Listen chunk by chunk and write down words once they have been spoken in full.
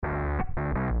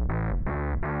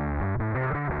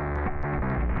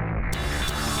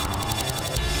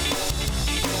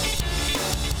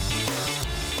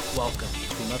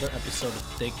another episode of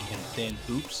Thick and Thin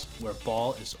Hoops, where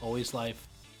ball is always life.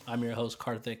 I'm your host,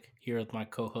 Karthik, here with my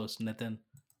co-host, Nitin.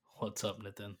 What's up,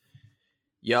 Nitin?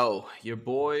 Yo, your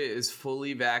boy is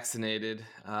fully vaccinated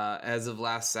as of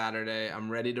last Saturday. I'm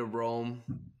ready to roam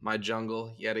my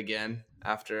jungle yet again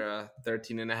after a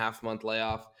 13 and a half month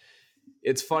layoff.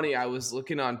 It's funny, I was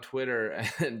looking on Twitter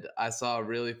and I saw a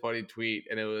really funny tweet,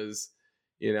 and it was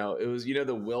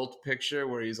the Wilt picture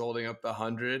where he's holding up the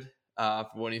 100 for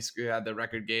when he had the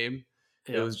record game.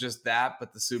 It Yeah. was just that,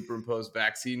 but the superimposed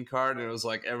vaccine card, and it was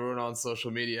like everyone on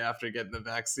social media after getting the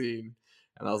vaccine.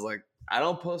 And I was like, I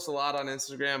don't post a lot on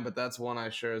Instagram, but that's one I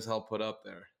sure as hell put up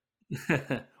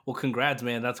there. Well, congrats,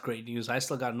 man. That's great news. I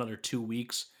still got another 2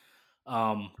 weeks.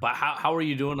 But how are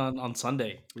you doing on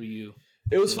Sunday?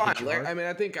 It was Did it hit fine. you Like, hard? I mean,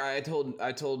 I think I told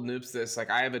Noops this. Like,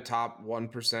 I have a top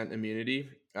 1% immunity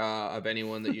of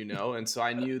anyone that you know, and so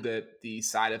I knew that the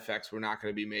side effects were not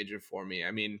going to be major for me.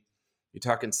 I mean, you're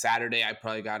talking Saturday. I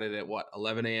probably got it at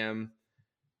 11 a.m.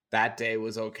 That day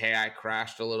was okay. I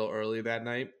crashed a little early that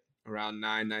night, around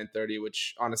 9:30,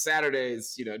 which on a Saturday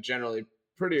is generally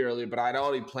pretty early. But I'd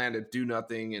already planned to do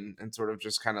nothing and sort of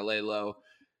just kind of lay low.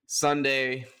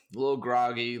 Sunday, a little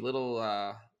groggy, a little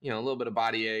bit of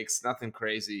body aches, nothing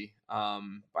crazy.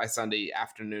 By Sunday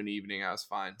afternoon, evening, I was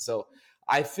fine. So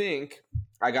I think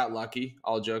I got lucky.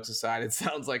 All jokes aside, it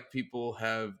sounds like people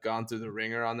have gone through the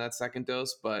ringer on that second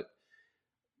dose, but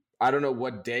I don't know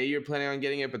what day you're planning on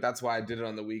getting it, but that's why I did it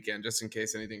on the weekend, just in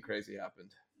case anything crazy happened.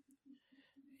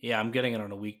 Yeah, I'm getting it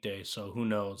on a weekday, so who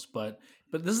knows? But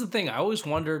this is the thing. I always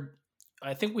wondered.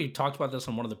 I think we talked about this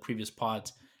on one of the previous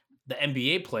pods. The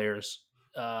NBA players.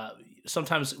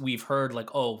 Sometimes we've heard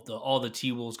like, oh, all the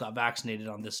T-Wolves got vaccinated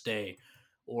on this day,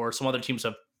 or some other teams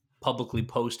have publicly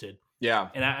posted. Yeah.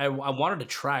 And I wanted to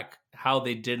track how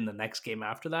they did in the next game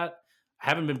after that. I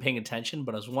haven't been paying attention,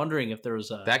 but I was wondering if there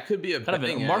was That could be a kind of a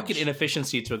betting market edge.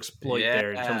 inefficiency to exploit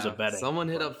there in terms of betting. Someone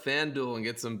hit up FanDuel and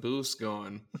get some boosts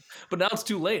going. But now it's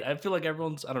too late. I feel like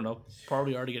everyone's, I don't know,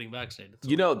 probably already getting vaccinated.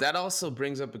 So. That also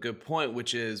brings up a good point,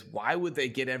 which is why would they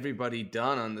get everybody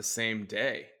done on the same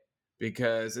day?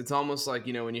 Because it's almost like,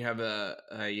 when you have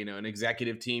an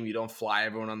executive team, you don't fly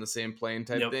everyone on the same plane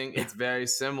type thing. It's very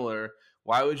similar.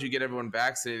 Why would you get everyone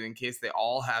vaccinated in case they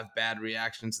all have bad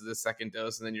reactions to the second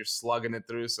dose, and then you're slugging it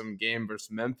through some game versus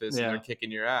Memphis and they're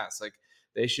kicking your ass? Like,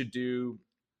 they should do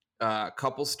a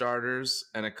couple starters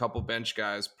and a couple bench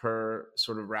guys per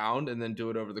sort of round, and then do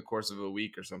it over the course of a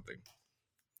week or something.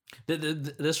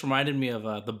 This reminded me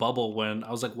of the bubble when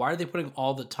I was like, why are they putting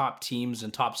all the top teams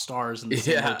and top stars in the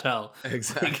same hotel?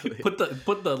 Exactly. Like,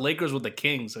 put the Lakers with the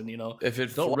Kings, and if it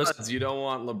floods, you don't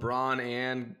want LeBron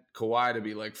and Kawhi to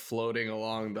be like floating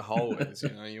along the hallways.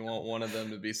 You want one of them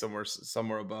to be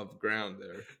somewhere above ground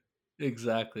there.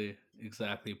 Exactly.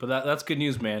 But that's good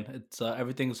news, man. It's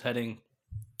everything's heading.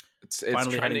 It's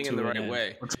trending in the right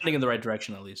way. We're trending in the right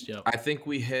direction, at least. Yeah. I think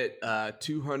we hit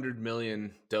 200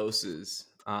 million doses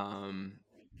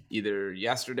either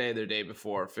yesterday or the day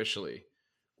before officially,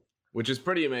 which is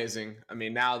pretty amazing. I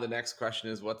mean, now the next question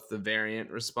is what's the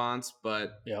variant response?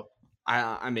 But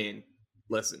I mean,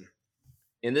 listen,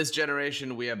 in this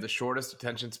generation, we have the shortest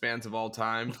attention spans of all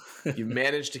time. You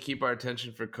managed to keep our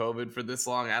attention for COVID for this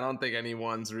long. I don't think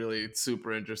anyone's really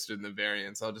super interested in the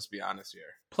variants. I'll just be honest here.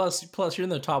 Plus, you're in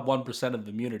the top 1% of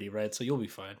immunity, right? So you'll be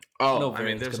fine. Oh, I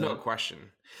mean, there's no question.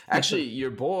 Actually,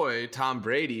 your boy, Tom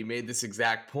Brady, made this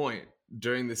exact point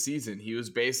during the season. He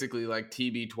was basically like,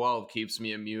 TB12 keeps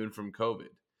me immune from COVID.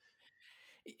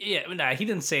 Yeah, nah, he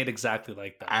didn't say it exactly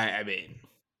like that. I mean,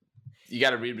 you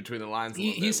got to read between the lines.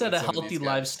 He said a healthy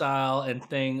lifestyle and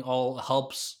thing all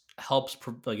helps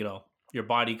your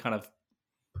body kind of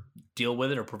deal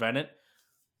with it or prevent it.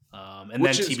 And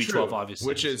which then TB12 obviously,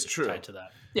 which is true, tied to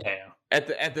that. Yeah.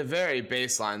 At the very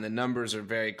baseline, the numbers are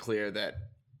very clear that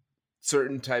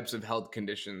certain types of health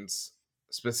conditions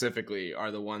specifically are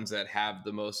the ones that have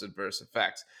the most adverse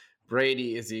effects.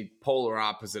 Brady is the polar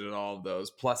opposite of all of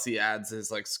those. Plus, he adds his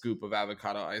like scoop of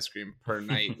avocado ice cream per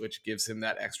night, which gives him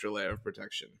that extra layer of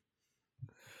protection.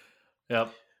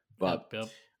 Yep.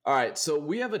 All right, so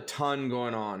we have a ton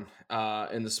going on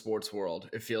in the sports world,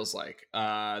 it feels like.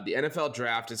 The NFL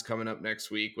draft is coming up next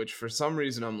week, which for some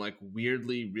reason I'm like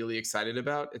weirdly really excited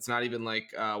about. It's not even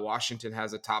like Washington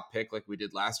has a top pick like we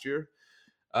did last year.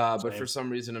 But for some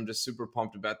reason I'm just super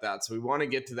pumped about that. So we want to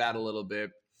get to that a little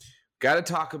bit. Got to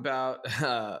talk about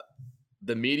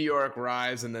the meteoric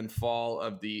rise and then fall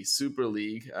of the Super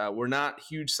League. We're not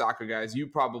huge soccer guys. You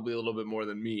probably a little bit more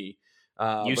than me.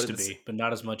 Used to be, but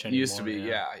not as much anymore. Used to be,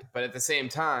 yeah. But at the same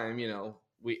time,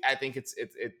 I think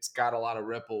it's got a lot of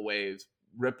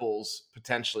ripples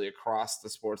potentially across the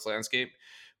sports landscape.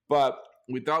 But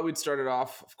we thought we'd start it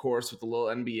off, of course, with a little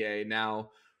NBA.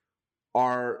 Now,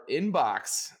 our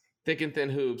inbox,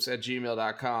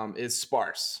 thickandthinhoops@gmail.com, is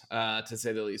sparse, to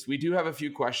say the least. We do have a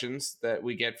few questions that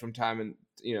we get from time and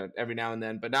every now and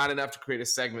then, but not enough to create a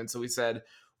segment. So we said,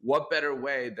 what better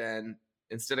way than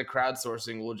instead of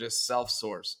crowdsourcing, we'll just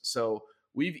self-source. So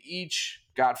we've each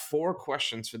got 4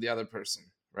 questions for the other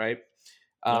person, right?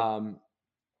 Yep.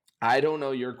 I don't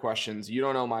know your questions. You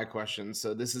don't know my questions.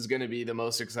 So this is going to be the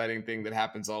most exciting thing that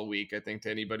happens all week, I think,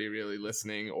 to anybody really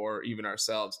listening or even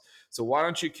ourselves. So why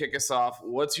don't you kick us off?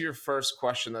 What's your first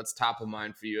question that's top of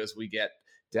mind for you as we get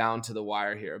down to the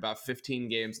wire here? About 15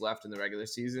 games left in the regular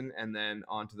season and then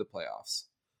on to the playoffs.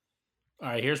 All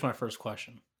right, here's my first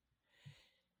question.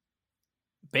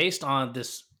 Based on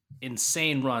this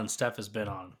insane run Steph has been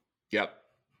on. Yep.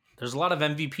 There's a lot of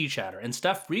MVP chatter. And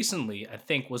Steph recently, I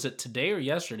think, was it today or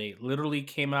yesterday, literally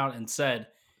came out and said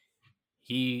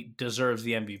he deserves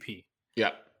the MVP.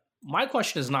 Yeah. My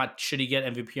question is not, should he get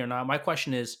MVP or not? My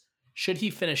question is, should he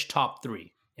finish top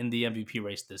 3 in the MVP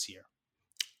race this year?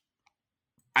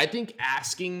 I think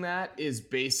asking that is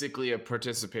basically a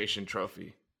participation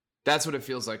trophy. That's what it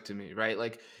feels like to me, right?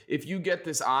 Like, if you get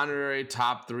this honorary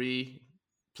top 3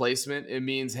 placement, it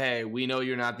means, hey, we know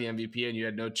you're not the MVP and you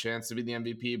had no chance to be the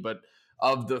MVP, but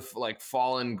of the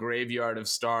fallen graveyard of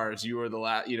stars, you were the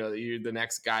last, you're the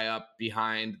next guy up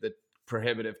behind the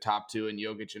prohibitive top 2 in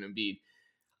Jokic and Embiid.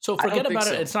 So forget about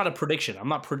it. It's not a prediction. I'm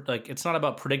not it's not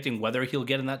about predicting whether he'll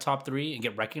get in that top 3 and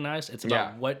get recognized. It's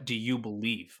about what do you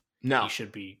believe he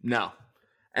should be? No.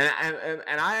 And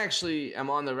I actually am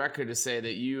on the record to say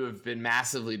that you have been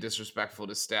massively disrespectful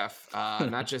to Steph,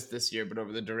 not just this year, but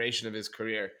over the duration of his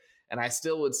career. And I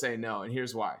still would say no. And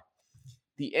here's why.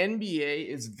 The NBA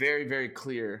is very, very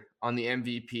clear on the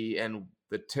MVP and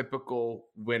the typical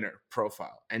winner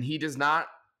profile. And he does not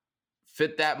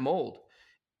fit that mold.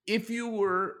 If you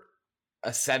were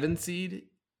a 7 seed,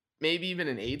 maybe even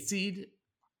an 8 seed,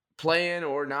 playing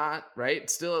or not, right?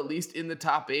 Still at least in the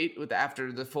top 8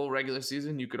 after the full regular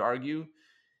season, you could argue.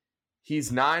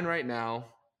 He's 9 right now.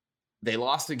 They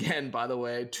lost again, by the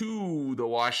way, to the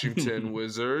Washington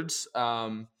Wizards.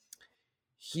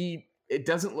 It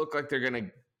doesn't look like they're going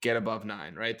to get above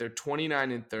 9, right? They're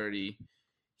 29-30.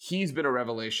 He's been a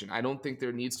revelation. I don't think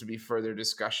there needs to be further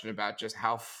discussion about just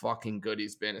how fucking good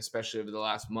he's been, especially over the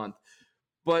last month.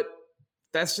 But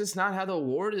that's just not how the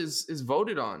award is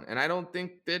voted on. And I don't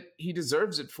think that he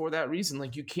deserves it for that reason.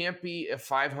 Like, you can't be a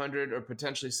 500 or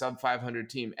potentially sub 500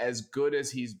 team as good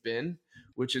as he's been,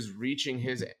 which is reaching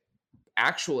his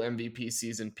actual MVP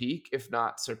season peak, if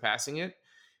not surpassing it,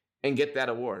 and get that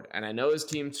award. And I know his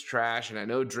team's trash, and I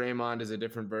know Draymond is a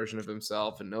different version of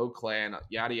himself, and no Clay and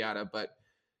yada, yada. But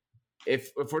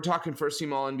if we're talking first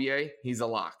team all NBA, he's a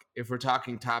lock. If we're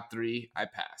talking top 3, I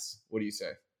pass. What do you say?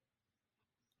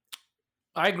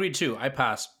 I agree too. I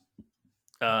pass.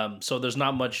 So there's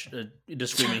not much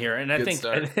disagreement here, and I think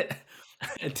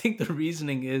the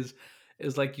reasoning is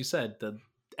like you said, the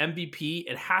MVP.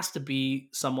 It has to be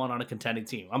someone on a contending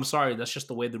team. I'm sorry, that's just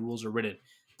the way the rules are written.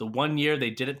 The one year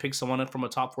they didn't pick someone from a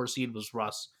top 4 seed was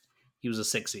Russ. He was a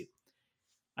 6 seed.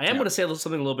 I am going to say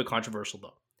something a little bit controversial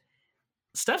though.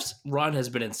 Steph's run has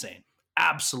been insane,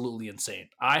 absolutely insane.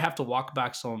 I have to walk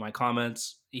back some of my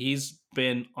comments. He's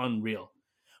been unreal.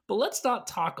 But let's not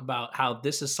talk about how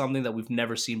this is something that we've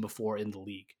never seen before in the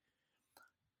league.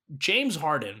 James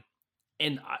Harden,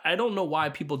 and I don't know why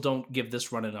people don't give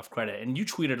this run enough credit, and you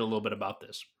tweeted a little bit about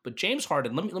this, but James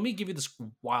Harden, let me give you this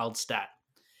wild stat.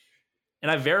 And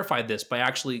I verified this by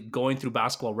actually going through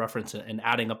Basketball Reference and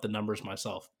adding up the numbers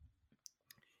myself.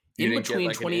 You didn't get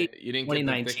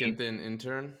the thick and thin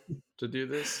intern to do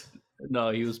this?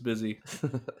 No, he was busy.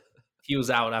 He was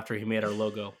out after he made our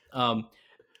logo.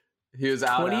 He was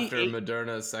out after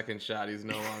Moderna's second shot. He's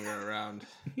no longer around.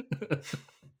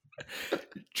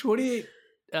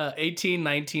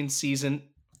 2018-19 season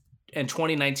and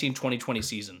 2019-2020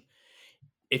 season.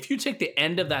 If you take the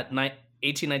end of that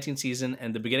 18-19 season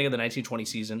and the beginning of the 19-20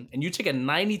 season, and you take a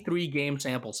 93-game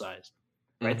sample size,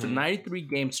 right, the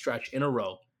 93-game stretch in a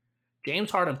row,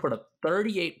 James Harden put up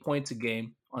 38 points a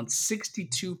game on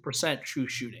 62% true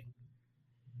shooting.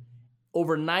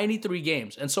 Over 93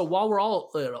 games. And so while we're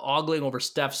all ogling over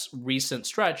Steph's recent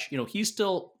stretch, he's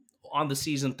still on the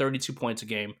season 32 points a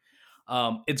game.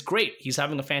 It's great. He's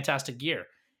having a fantastic year.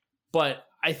 But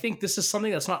I think this is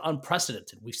something that's not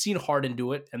unprecedented. We've seen Harden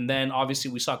do it. And then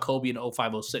obviously we saw Kobe in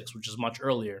 05-06, which is much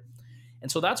earlier. And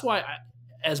so that's why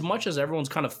as much as everyone's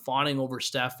kind of fawning over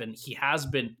Steph, and he has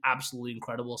been absolutely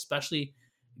incredible, especially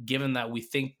given that we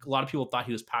think a lot of people thought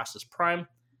he was past his prime,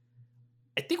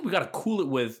 I think we got to cool it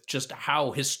with just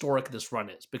how historic this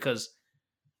run is, because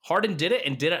Harden did it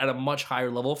and did it at a much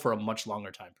higher level for a much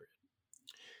longer time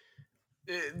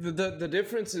period. The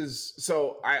difference is,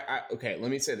 so okay,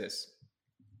 let me say this.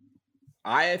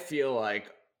 I feel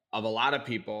like, of a lot of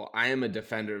people, I am a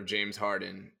defender of James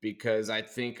Harden because I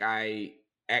think I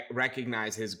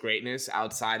recognize his greatness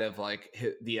outside of like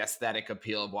the aesthetic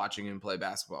appeal of watching him play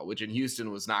basketball, which in Houston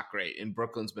was not great. In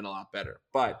Brooklyn's been a lot better.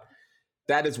 But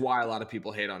that is why a lot of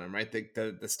people hate on him, right?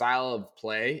 The style of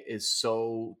play is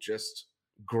so just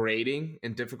grating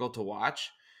and difficult to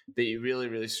watch that you really,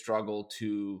 really struggle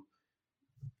to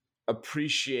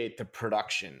appreciate the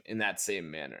production in that same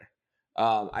manner.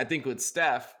 I think with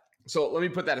Steph, so let me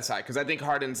put that aside because I think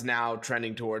Harden's now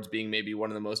trending towards being maybe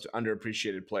one of the most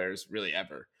underappreciated players really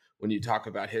ever when you talk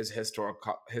about his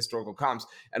historical comps.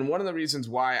 And one of the reasons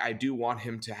why I do want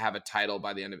him to have a title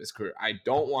by the end of his career, I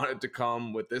don't want it to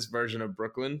come with this version of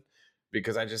Brooklyn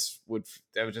because that would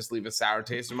just leave a sour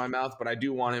taste in my mouth. But I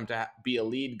do want him to be a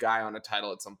lead guy on a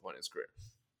title at some point in his career.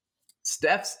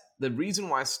 The reason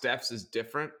why Steph's is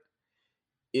different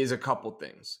is a couple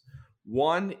things.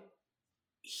 One,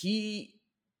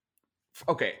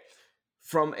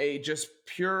 from a just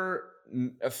pure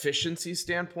efficiency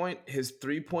standpoint, his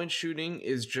 3-point shooting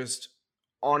is just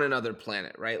on another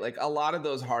planet, right? Like a lot of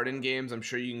those Harden games, I'm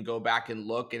sure you can go back and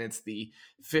look, and it's the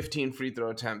 15 free throw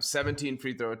attempts, 17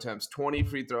 free throw attempts, 20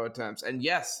 free throw attempts. And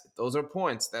yes, those are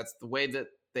points. That's the way that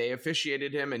they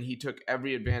officiated him, and he took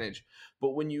every advantage.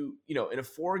 But when in a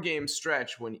 5-game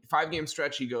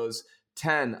stretch, he goes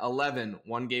 10, 11,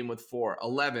 one game with 4,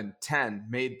 11, 10,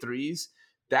 made threes.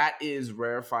 That is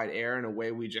rarefied air in a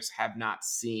way we just have not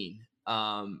seen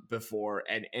before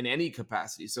in any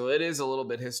capacity. So it is a little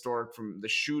bit historic from the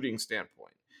shooting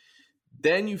standpoint.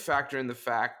 Then you factor in the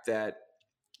fact that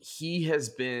he has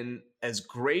been as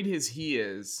great as he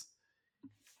is,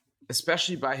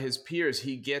 especially by his peers.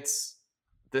 He gets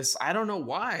this, I don't know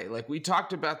why. Like we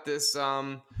talked about this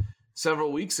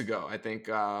several weeks ago, I think.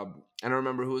 I don't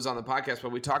remember who was on the podcast,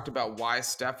 but we talked about why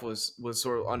Steph was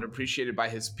sort of underappreciated by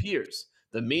his peers.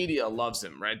 The media loves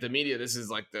him, right? The media, this is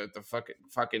like the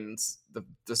fucking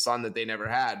the son that they never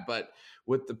had. But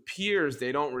with the peers,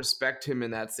 they don't respect him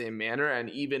in that same manner. And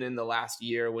even in the last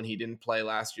year when he didn't play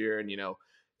last year and,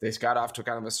 they got off to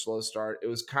kind of a slow start, it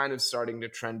was kind of starting to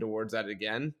trend towards that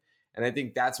again. And I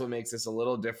think that's what makes this a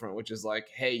little different, which is like,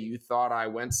 hey, you thought I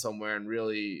went somewhere and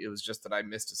really it was just that I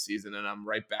missed a season and I'm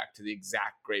right back to the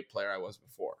exact great player I was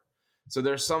before. So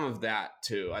there's some of that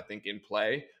too, I think, in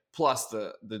play. Plus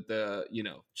the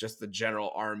just the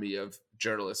general army of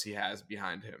journalists he has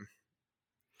behind him.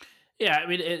 Yeah, I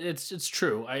mean it's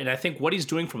true. I think what he's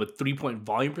doing from a 3-point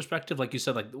volume perspective, like you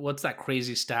said, like what's that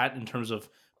crazy stat in terms of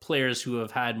players who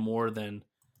have had more than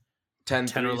 10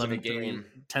 or 11 game,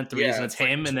 10 threes, and it's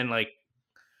him, and then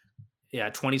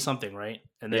 20 something, right?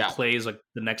 And then Clay is like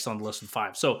the next on the list with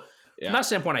 5. So from that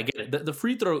standpoint, I get it. The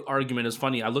free throw argument is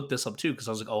funny. I looked this up too because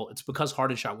I was like, oh, it's because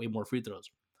Harden shot way more free throws.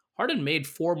 Harden made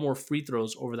 4 more free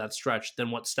throws over that stretch than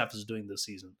what Steph is doing this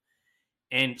season,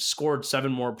 and scored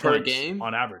 7 more points per game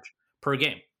on average per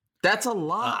game. That's a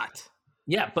lot.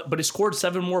 But he scored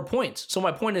 7 more points. So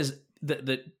my point is that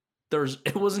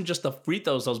it wasn't just the free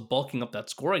throws that was bulking up that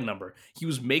scoring number. He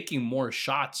was making more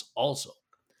shots also.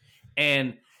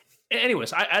 And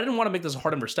anyways, I didn't want to make this a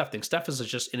Harden versus Steph thing. Steph is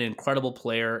just an incredible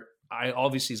player. I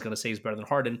obviously he's going to say he's better than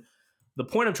Harden. The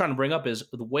point I'm trying to bring up is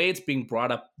the way it's being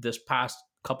brought up this past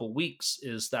couple weeks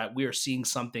is that we are seeing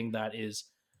something that is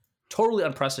totally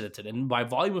unprecedented. And by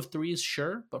volume of threes,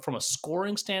 sure, but from a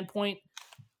scoring standpoint,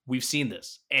 we've seen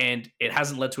this, and it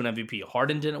hasn't led to an MVP.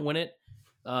 Harden didn't win it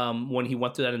when he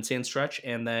went through that insane stretch,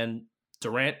 and then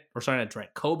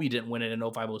Kobe didn't win it in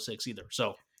 05-06 either.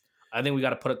 So I think we got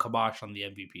to put a kibosh on the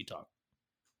MVP talk.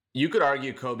 You could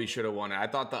argue Kobe should have won it. I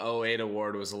thought the 08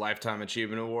 award was a Lifetime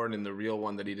Achievement Award, and the real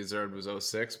one that he deserved was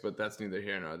 06, but that's neither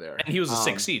here nor there. And he was a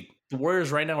 6th seed. The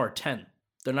Warriors right now are 10.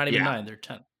 They're not even 9. They're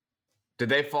 10. Did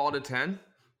they fall to 10?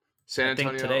 San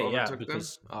Antonio today, overtook them?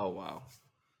 Oh,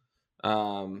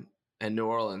 wow. And New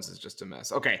Orleans is just a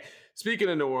mess. Okay, speaking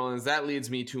of New Orleans, that leads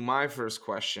me to my first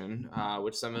question,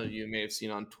 which some of you may have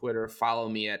seen on Twitter. Follow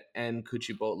me at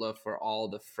 @NKuchibotla for all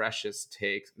the freshest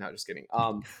takes. No, just kidding.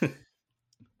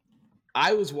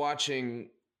 I was watching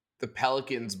the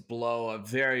Pelicans blow a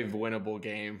very winnable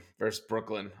game versus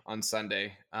Brooklyn on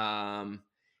Sunday.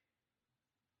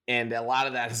 And a lot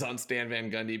of that is on Stan Van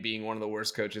Gundy being one of the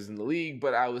worst coaches in the league.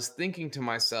 But I was thinking to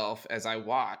myself as I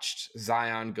watched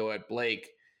Zion go at Blake,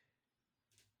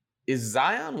 is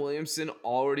Zion Williamson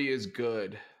already as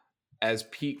good as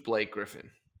peak Blake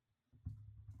Griffin?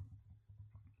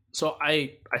 So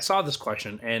I saw this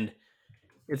question, and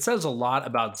it says a lot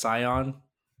about Zion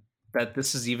that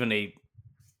this is even a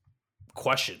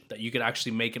question that you could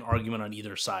actually make an argument on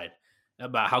either side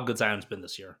about how good Zion's been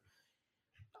this year.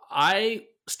 I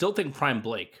still think Prime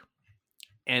Blake,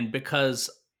 and because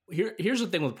here's the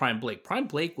thing with Prime Blake. Prime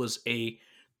Blake was a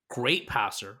great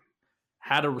passer,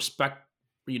 had a respect,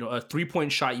 a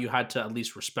 3-point shot you had to at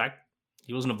least respect.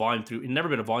 He wasn't he'd never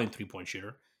been a volume 3-point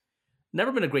shooter.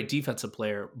 Never been a great defensive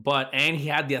player, and he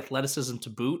had the athleticism to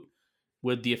boot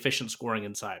with the efficient scoring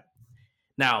inside.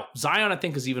 Now, Zion, I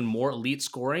think, is even more elite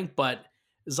scoring, but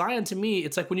Zion, to me,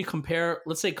 it's like when you compare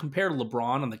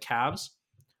LeBron on the Cavs,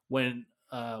 when,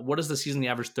 what is the season he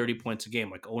averaged 30 points a game,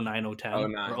 like 09, 010,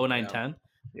 or 09, 10?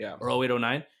 Yeah. Or 08,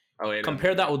 09?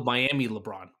 Compare that with Miami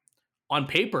LeBron. On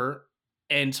paper,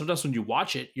 and sometimes when you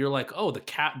watch it, you're like, oh,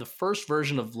 the first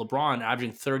version of LeBron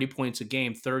averaging 30 points a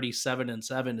game, 37 and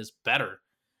 7 is better.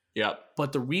 Yep.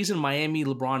 But the reason Miami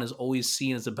LeBron is always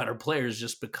seen as a better player is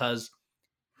just because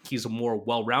he's a more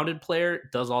well-rounded player,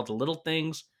 does all the little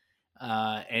things,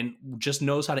 and just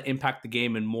knows how to impact the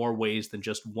game in more ways than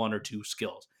just one or two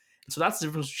skills. And so that's the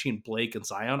difference between Blake and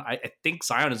Zion. I think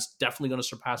Zion is definitely going to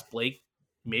surpass Blake,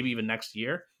 maybe even next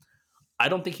year. I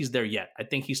don't think he's there yet. I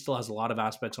think he still has a lot of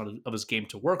aspects of his game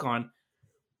to work on,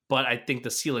 but I think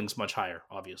the ceiling's much higher,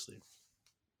 obviously.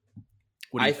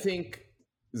 I think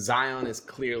Zion is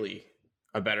clearly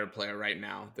a better player right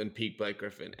now than peak Blake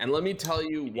Griffin. And let me tell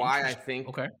you why I think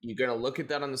you're going to look at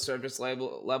that on the surface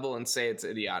level and say it's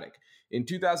idiotic. In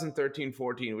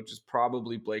 2013-14, which is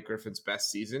probably Blake Griffin's best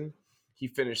season, he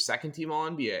finished second team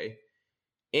All-NBA,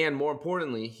 and more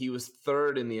importantly, he was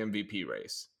third in the MVP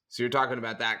race. So you're talking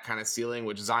about that kind of ceiling,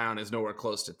 which Zion is nowhere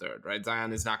close to third, right?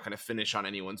 Zion is not going to finish on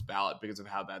anyone's ballot because of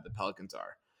how bad the Pelicans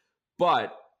are.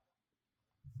 But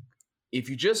if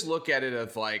you just look at it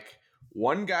as like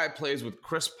one guy plays with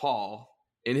Chris Paul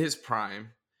in his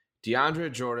prime,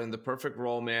 DeAndre Jordan, the perfect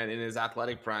role man in his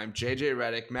athletic prime, JJ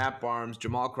Redick, Matt Barnes,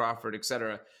 Jamal Crawford,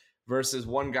 etc., versus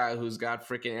one guy who's got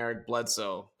freaking Eric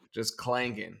Bledsoe just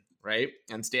clanking, right?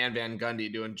 And Stan Van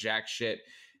Gundy doing jack shit.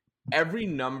 Every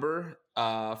number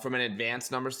from an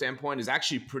advanced number standpoint is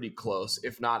actually pretty close,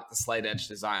 if not the slight edge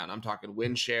to Zion. I'm talking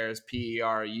win shares,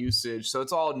 PER, usage. So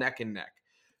it's all neck and neck.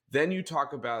 Then you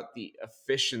talk about the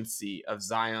efficiency of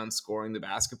Zion scoring the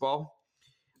basketball.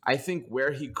 I think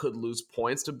where he could lose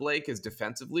points to Blake is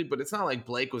defensively, but it's not like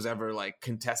Blake was ever like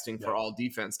contesting for all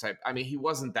defense type. I mean, he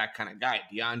wasn't that kind of guy.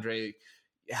 DeAndre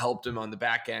helped him on the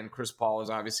back end. Chris Paul was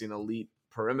obviously an elite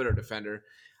perimeter defender.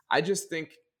 I just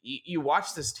think you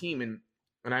watch this team,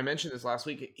 and I mentioned this last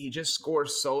week, he just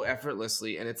scores so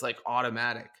effortlessly, and it's like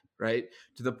automatic, right?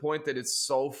 To the point that it's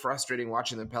so frustrating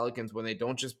watching the Pelicans when they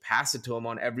don't just pass it to him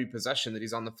on every possession that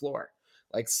he's on the floor.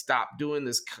 Like, stop doing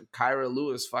this Kyra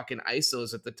Lewis fucking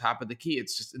ISOs at the top of the key.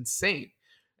 It's just insane.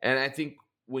 And I think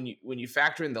when you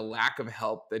factor in the lack of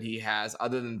help that he has,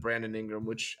 other than Brandon Ingram,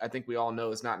 which I think we all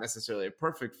know is not necessarily a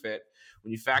perfect fit,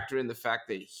 when you factor in the fact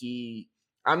that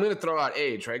I'm going to throw out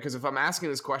age, right? Because if I'm asking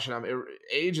this question,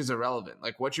 age is irrelevant.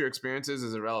 Like, what your experience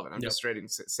is irrelevant. I'm just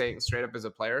saying straight up as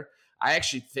a player. I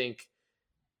actually think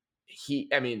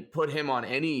put him on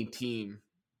any team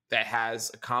that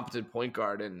has a competent point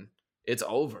guard and it's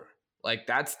over. Like,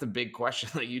 that's the big question.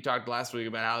 Like, you talked last week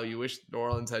about how you wish New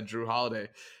Orleans had Drew Holiday.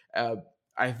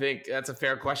 I think that's a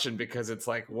fair question because it's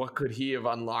like, what could he have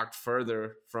unlocked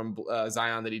further from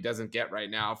Zion that he doesn't get right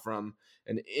now from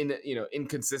an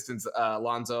inconsistent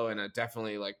Lonzo and a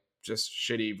definitely like just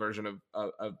shitty version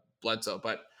of Bledsoe.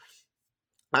 But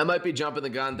I might be jumping the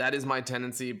gun. That is my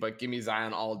tendency, but give me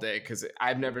Zion all day because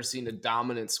I've never seen a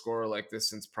dominant scorer like this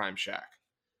since Prime Shaq.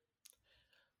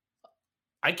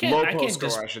 Low post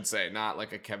scorer, I should say, not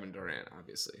like a Kevin Durant,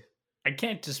 obviously. I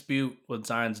can't dispute what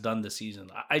Zion's done this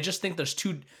season. I just think there's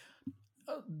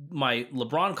my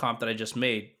LeBron comp that I just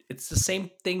made. It's the same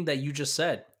thing that you just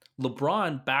said.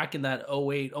 LeBron back in that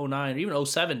 08, 09, or even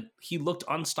 07, he looked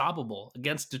unstoppable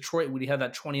against Detroit when he had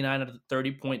that 29 out of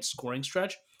 30 point scoring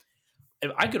stretch.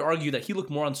 I could argue that he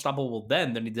looked more unstoppable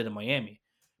then than he did in Miami.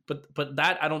 But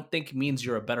that I don't think means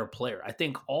you're a better player. I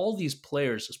think all these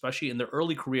players, especially in their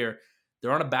early career,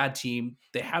 they're on a bad team.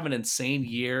 They have an insane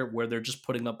year where they're just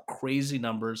putting up crazy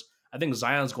numbers. I think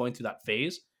Zion's going through that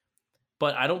phase.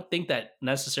 But I don't think that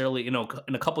necessarily, in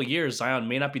a couple of years, Zion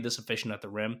may not be this efficient at the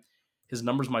rim. His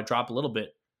numbers might drop a little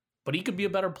bit, but he could be a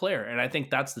better player. And I think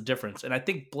that's the difference. And I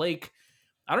think Blake,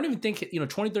 I don't even think,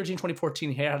 2013,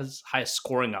 2014, he had his highest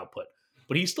scoring output,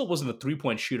 but he still wasn't a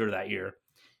 3-point shooter that year.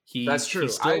 That's true.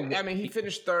 He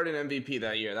finished third in MVP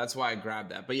that year. That's why I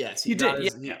grabbed that. But yes, he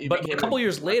did. But a couple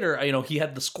years later, he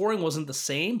had the scoring wasn't the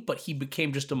same, but he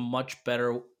became just a much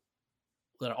better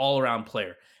all-around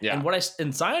player. Yeah.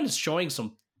 And Zion is showing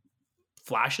some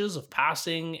flashes of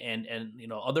passing and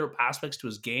other aspects to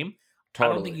his game. I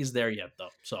don't think Totally. he's there yet, though.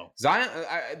 So Zion,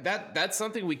 that's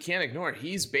something we can't ignore.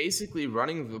 He's basically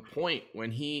running the point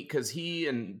because he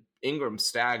and Ingram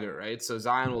stagger, right? So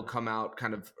Zion will come out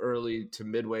kind of early to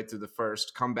midway through the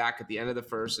first, come back at the end of the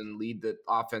first, and lead the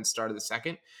offense start of the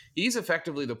second. He's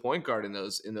effectively the point guard in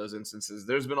those instances.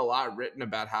 There's been a lot written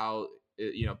about how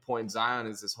point Zion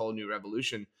is this whole new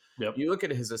revolution. yep. You look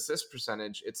at his assist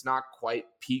percentage; it's not quite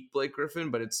peak Blake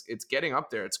Griffin, but it's getting up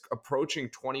there. It's approaching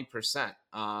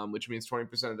 20%, which means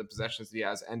 20% of the possessions that he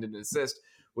has end in an assist,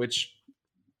 which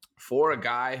for a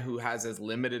guy who has as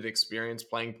limited experience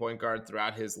playing point guard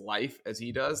throughout his life as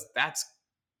he does, that's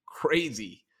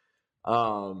crazy.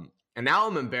 And now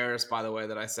I'm embarrassed, by the way,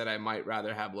 that I said I might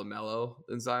rather have LaMelo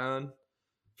than Zion.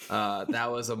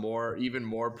 That was even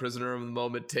more prisoner of the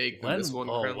moment take than this one.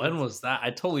 When was that?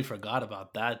 I totally forgot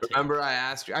about that. Remember, I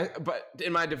asked you, but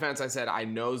in my defense, I said, I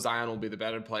know Zion will be the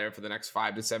better player for the next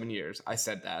 5 to 7 years. I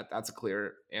said that. That's a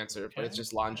clear answer, but it's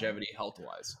just longevity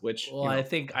health-wise, which... Well, I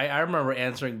think I remember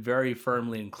answering very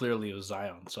firmly and clearly it was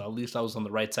Zion, so at least I was on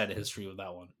the right side of history with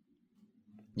that one.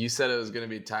 You said it was going to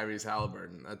be Tyrese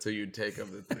Halliburton. That's who you'd take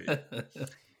of the three.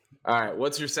 All right,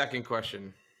 what's your second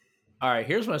question? All right,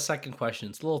 here's my second question.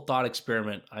 It's a little thought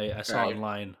experiment I saw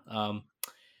online.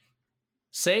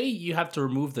 Say you have to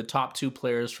remove the top 2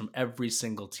 players from every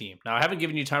single team. Now, I haven't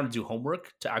given you time to do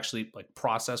homework to actually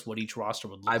process what each roster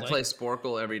would look like. I play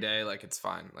Sporkle every day. It's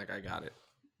fine. I got it.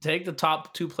 Take the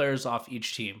top 2 players off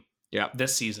each team. Yep.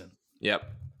 This season. Yep.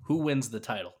 Who wins the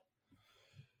title?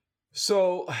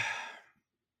 So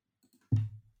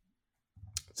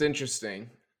it's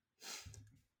interesting.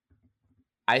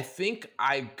 I think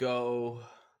I go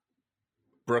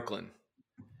Brooklyn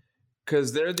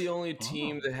because they're the only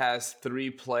team that has 3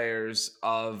 players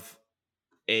of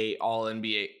an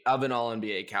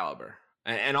All-NBA caliber,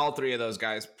 and all 3 of those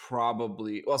guys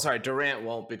probably. Well, sorry, Durant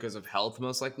won't because of health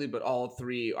most likely, but all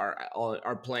 3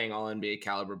 are playing All-NBA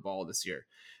caliber ball this year.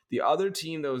 The other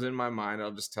team that was in my mind,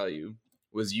 I'll just tell you,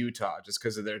 was Utah, just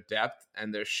because of their depth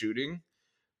and their shooting.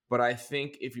 But I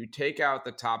think if you take out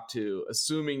the top 2,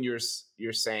 assuming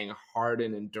you're saying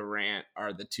Harden and Durant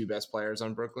are the 2 best players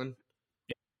on Brooklyn,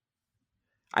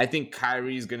 I think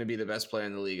Kyrie's going to be the best player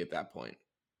in the league at that point.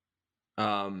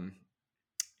 And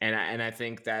I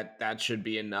think that should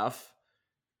be enough.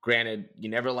 Granted, you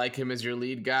never like him as your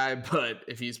lead guy, but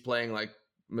if he's playing like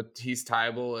Matisse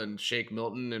Thybulle and Shake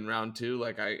Milton in round 2,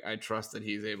 I trust that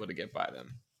he's able to get by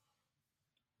them.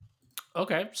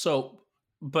 Okay, so.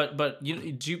 But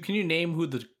can you name who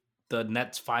the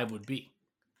Nets 5 would be?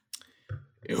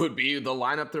 It would be the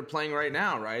lineup they're playing right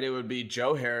now, right? It would be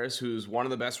Joe Harris, who's one of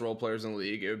the best role players in the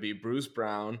league. It would be Bruce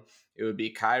Brown. It would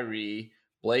be Kyrie,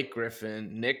 Blake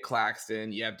Griffin, Nick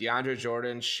Claxton. You have DeAndre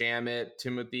Jordan, Shamet,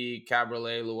 Timothy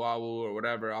Cabrera, Luwawu, or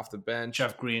whatever off the bench.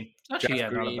 Jeff Green. Actually,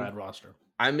 not a bad roster.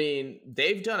 I mean,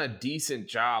 they've done a decent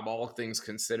job, all things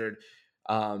considered.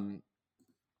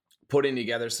 Putting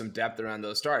together some depth around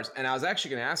those stars. And I was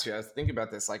actually going to ask you, I was thinking about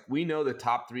this. We know the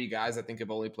top 3 guys, I think, have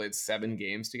only played 7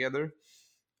 games together.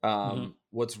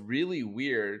 What's really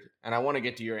weird, and I want to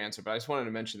get to your answer, but I just wanted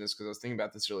to mention this because I was thinking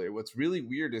about this earlier. What's really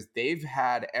weird is they've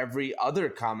had every other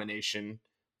combination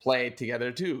play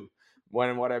together too. What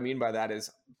I mean by that is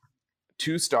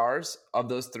 2 stars of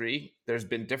those 3. There's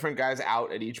been different guys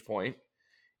out at each point,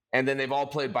 and then they've all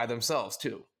played by themselves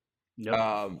too.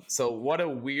 Yep. So what a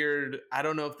weird, I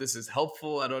don't know if this is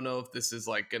helpful. I don't know if this is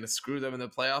going to screw them in the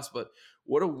playoffs, but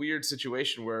what a weird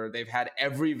situation where they've had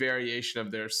every variation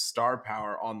of their star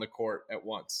power on the court at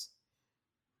once.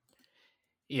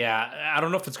 Yeah, I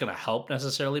don't know if it's going to help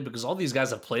necessarily because all these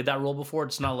guys have played that role before.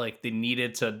 It's not like they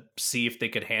needed to see if they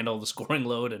could handle the scoring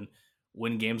load and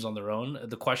win games on their own.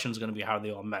 The question is going to be how they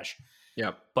all mesh.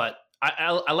 Yeah. But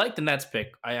I like the Nets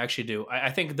pick. I actually do.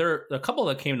 I think there are a couple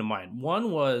that came to mind.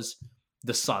 One was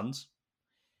the Suns.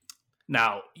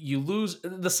 Now, you lose.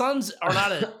 The Suns are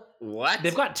not a... What?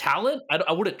 They've got talent.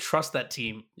 I wouldn't trust that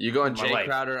team. You going Jay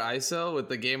Crowder ISO with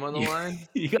the game on the line?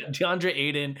 You got DeAndre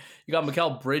Ayton. You got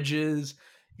Mikal Bridges.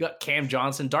 You got Cam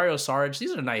Johnson. Dario Saric.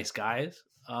 These are nice guys.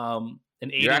 And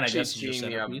Ayton, You're actually teeing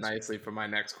me up nicely for my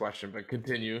next question, but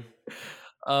continue.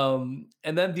 And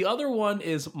then the other one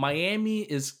is Miami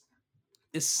is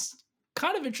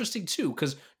kind of interesting too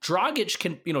because Dragic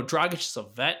Dragic is a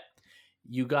vet.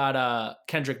 You got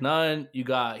Kendrick Nunn, you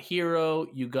got Hero,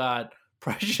 you got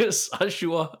Precious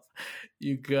Achiuwa,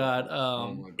 you got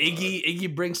Iggy.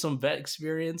 Iggy brings some vet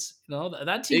experience.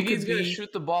 That team. Iggy's gonna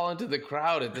shoot the ball into the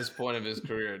crowd at this point of his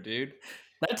career, dude.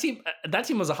 That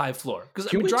team was a high floor because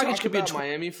we Dragic could be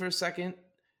Miami for a second.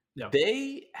 Yeah.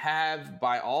 They have,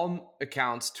 by all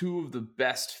accounts, 2 of the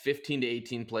best 15 to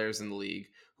 18 players in the league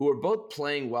who are both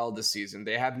playing well this season.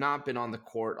 They have not been on the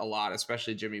court a lot,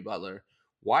 especially Jimmy Butler.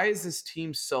 Why is this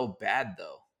team so bad,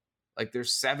 though? Like, they're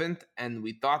 7th, and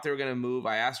we thought they were going to move.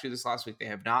 I asked you this last week. They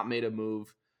have not made a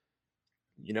move.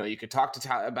 You know, you could talk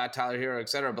to about Tyler Hero, et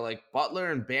cetera, but like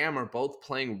Butler and Bam are both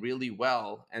playing really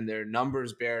well, and their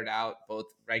numbers bear it out, both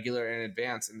regular and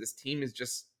advanced. And this team is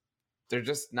they're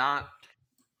just not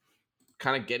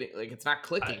kind of getting, like, it's not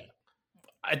clicking.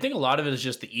 I think a lot of it is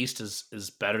just the East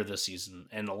is better this season,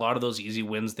 and a lot of those easy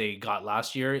wins they got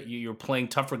last year, you're playing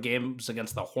tougher games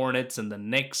against the Hornets and the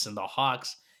Knicks and the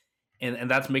Hawks,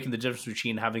 and that's making the difference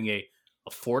between having a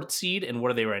 4th seed and what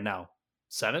are they right now?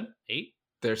 7, 8?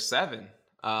 They're 7.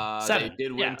 7. They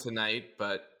did win tonight,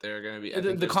 but they're going to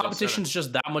be. The competition's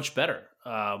just that much better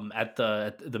at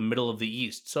the middle of the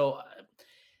East. So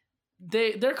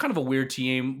they're kind of a weird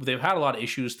team. They've had a lot of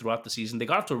issues throughout the season. They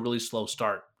got off to a really slow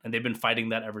start, and they've been fighting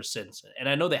that ever since. And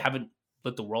I know they haven't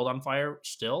lit the world on fire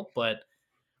still, but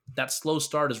that slow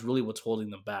start is really what's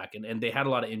holding them back. And they had a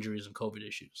lot of injuries and COVID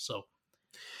issues. So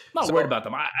I'm not worried about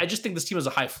them. I just think this team has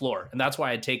a high floor, and that's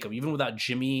why I take them. Even without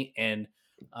Jimmy and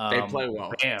they play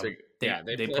well. Bam,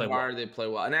 they play hard. Well. They play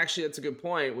well. And actually, that's a good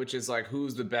point, which is like,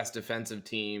 who's the best defensive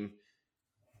team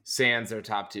sans their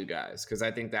top 2 guys? Because I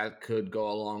think that could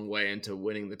go a long way into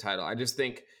winning the title. I just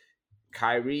think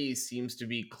Kyrie seems to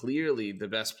be clearly the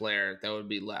best player that would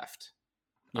be left.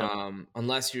 Yep.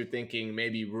 Unless you're thinking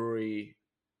maybe Rui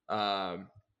Hachimura,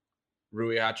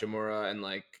 and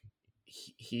like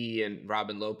he and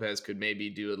Robin Lopez could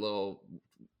maybe do a little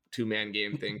 2-man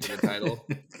game thing for the title.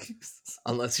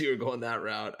 Unless you were going that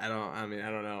route. I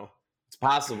don't know. It's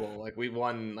possible. Like, we've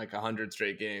won like 100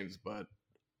 straight games, but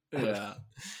yeah.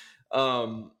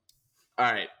 All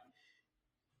right.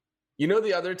 You know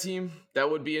the other team that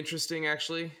would be interesting,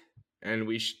 actually, and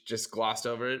we just glossed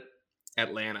over it?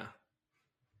 Atlanta.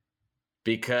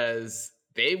 Because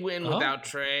they win without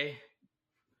Trey.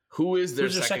 Who is their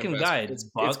second guy? It's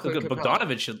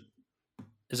Bogdanovic.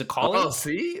 Is it Collins? Oh,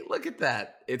 see? Look at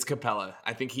that. It's Capella.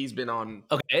 I think he's been on.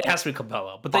 Okay, it has to be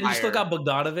Capella. But then you still got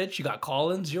Bogdanovic. You got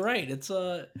Collins. You're right. It's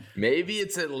maybe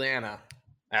it's Atlanta.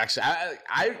 Actually,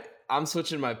 I'm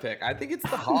switching my pick. I think it's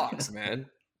the Hawks, man.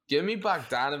 Give me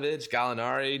Bogdanovic,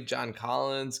 Gallinari, John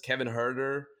Collins, Kevin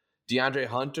Huerter, DeAndre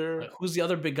Hunter. Wait, who's the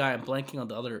other big guy? I'm blanking on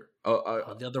the other.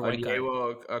 The other white guy.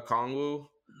 Okongwu.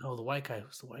 No, the white guy.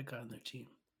 Who's the white guy on their team?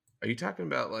 Are you talking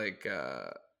about like?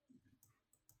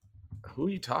 Who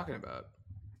are you talking about?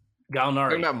 Gallinari.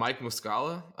 Talking about Mike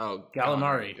Muscala? Oh,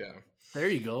 Gallinari. Yeah. There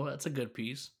you go. That's a good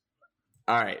piece.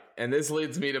 All right. And this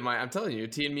leads me to I'm telling you, you're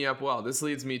teeing me up well. This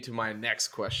leads me to my next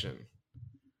question.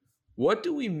 What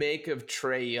do we make of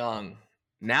Trae Young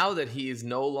now that he is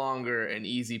no longer an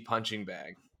easy punching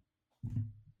bag?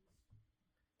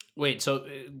 Wait, so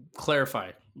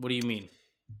clarify. What do you mean?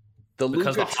 The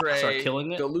Luka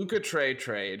Trae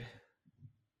trade,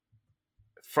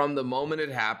 from the moment it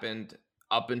happened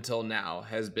up until now,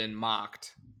 has been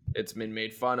mocked. It's been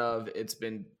made fun of. It's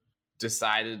been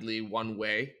decidedly one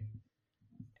way.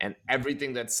 And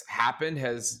everything that's happened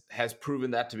has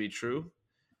proven that to be true.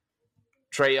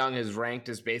 Trae Young is ranked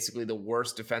as basically the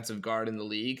worst defensive guard in the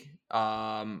league.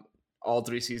 All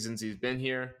 3 seasons he's been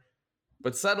here.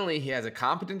 But suddenly he has a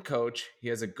competent coach. He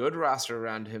has a good roster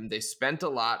around him. They spent a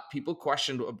lot. People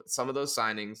questioned some of those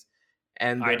signings.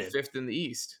 And they're 5th in the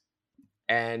East.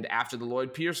 And after the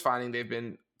Lloyd Pierce finding, they've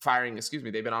been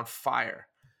on fire.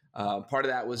 Part of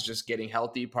that was just getting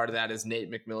healthy. Part of that is Nate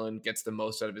McMillan gets the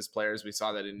most out of his players. We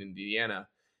saw that in Indiana.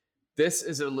 This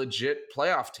is a legit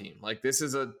playoff team. Like, this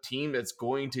is a team that's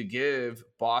going to give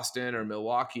Boston or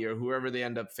Milwaukee or whoever they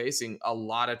end up facing a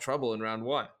lot of trouble in round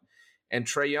 1. And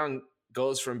Trae Young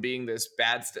goes from being this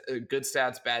good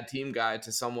stats, bad team guy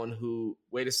to someone who,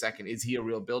 wait a second, is he a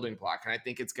real building block? And I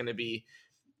think it's going to be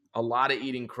a lot of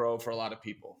eating crow for a lot of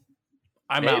people.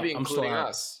 I'm out.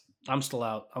 I'm still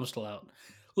out.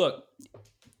 Look,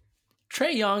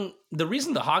 Trae Young, the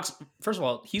reason the Hawks, first of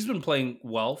all, he's been playing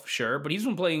well, sure, but he's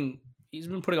been putting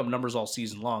up numbers all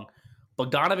season long.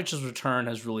 Bogdanovic's return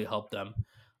has really helped them.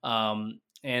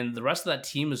 And the rest of that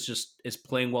team is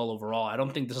playing well overall. I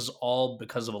don't think this is all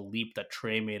because of a leap that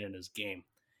Trae made in his game.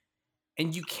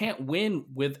 And you can't win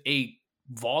with a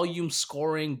volume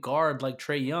scoring guard like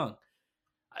Trae Young.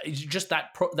 It's just that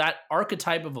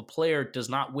archetype of a player does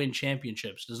not win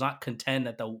championships, does not contend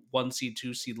at the 1 seed,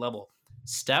 2 seed level.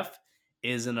 Steph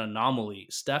is an anomaly.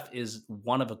 Steph is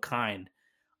one of a kind.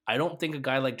 I don't think a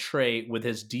guy like Trae, with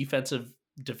his defensive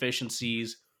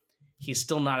deficiencies, he's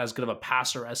still not as good of a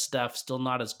passer as Steph, still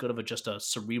not as good of just a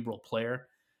cerebral player.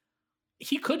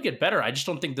 He could get better. I just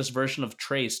don't think this version of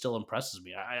Trae still impresses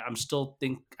me. I still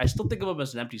think of him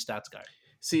as an empty stats guy.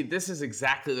 See, this is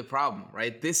exactly the problem,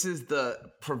 right? This is the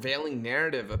prevailing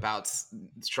narrative about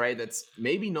Trae that's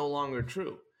maybe no longer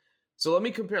true. So let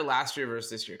me compare last year versus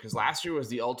this year, because last year was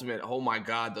the ultimate, oh my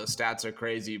God, those stats are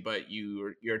crazy, but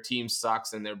your team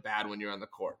sucks and they're bad when you're on the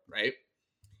court, right?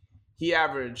 He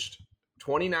averaged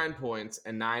 29 points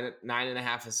and nine and a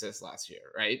half assists last year,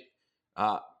 right?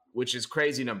 Which is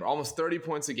crazy number, almost 30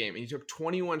 points a game. And he took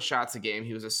 21 shots a game.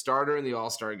 He was a starter in the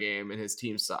All-Star game, and his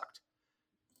team sucked.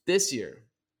 This year,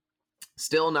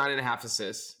 still 9.5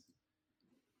 assists,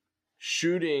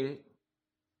 shooting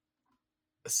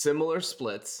similar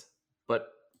splits, but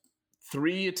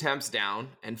 3 attempts down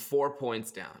and 4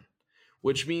 points down,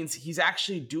 which means he's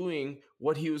actually doing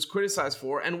what he was criticized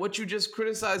for and what you just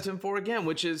criticized him for again,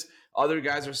 which is other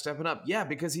guys are stepping up. Yeah,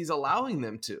 because he's allowing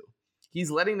them to. He's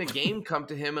letting the game come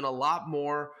to him in a lot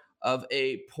more of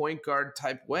a point guard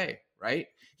type way, right?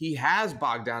 He has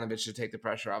Bogdanovich to take the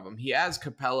pressure off him. He has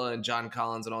Capella and John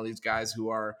Collins and all these guys who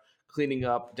are cleaning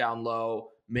up down low,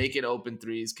 making open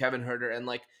threes, Kevin Huerter, and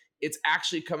like it's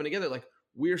actually coming together. Like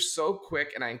we're so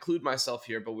quick, and I include myself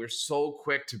here, but we're so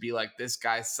quick to be like, this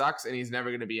guy sucks and he's never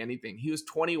going to be anything. He was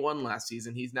 21 last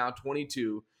season. He's now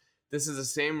 22. This is the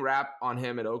same rap on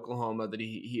him at Oklahoma that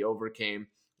he overcame.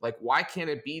 Like, why can't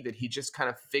it be that he just kind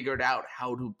of figured out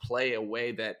how to play a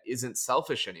way that isn't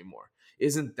selfish anymore?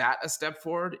 Isn't that a step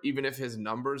forward, even if his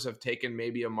numbers have taken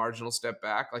maybe a marginal step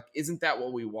back? Like, isn't that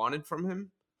what we wanted from him?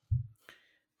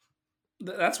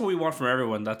 That's what we want from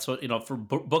everyone. That's what, for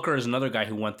Booker is another guy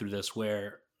who went through this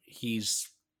where he's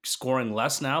scoring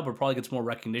less now, but probably gets more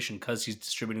recognition because he's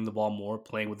distributing the ball more,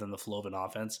 playing within the flow of an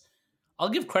offense. I'll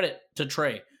give credit to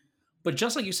Trae. But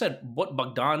just like you said, what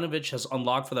Bogdanovich has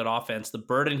unlocked for that offense, the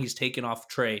burden he's taken off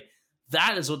Trae,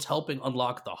 that is what's helping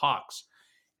unlock the Hawks.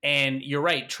 And you're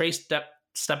right, Trae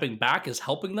stepping back is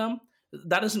helping them.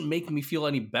 That doesn't make me feel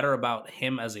any better about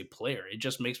him as a player. It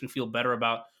just makes me feel better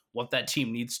about what that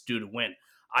team needs to do to win.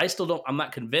 I'm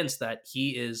not convinced that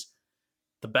he is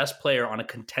the best player on a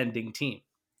contending team.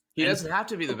 He doesn't have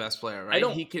to be the best player, right?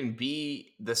 He can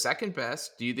be the second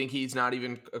best. Do you think he's not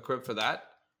even equipped for that?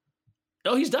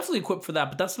 No, he's definitely equipped for that,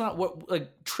 but that's not what, like,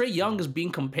 Trae Young is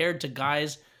being compared to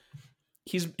guys.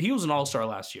 He was an all-star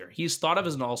last year. He's thought of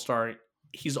as an all-star.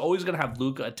 He's always going to have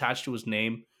Luka attached to his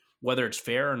name, whether it's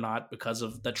fair or not, because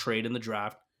of the trade in the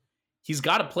draft. He's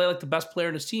got to play like the best player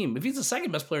in his team. If he's the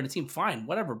second best player in the team, fine,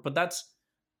 whatever. But that's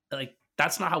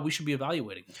not how we should be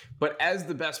evaluating him. But as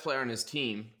the best player on his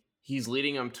team, he's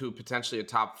leading them to potentially a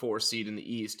top 4 seed in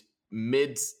the East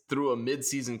through a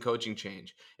mid-season coaching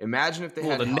change. Imagine if they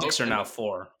had the Knicks are now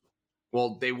 4.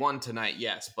 Well, they won tonight,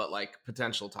 yes, but like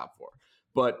potential top 4.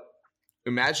 But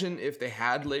imagine if they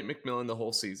had Late McMillan the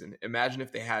whole season. Imagine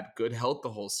if they had good health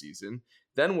the whole season.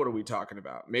 Then what are we talking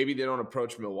about? Maybe they don't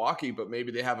approach Milwaukee, but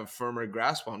maybe they have a firmer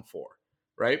grasp on 4,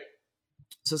 right?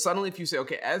 So suddenly if you say,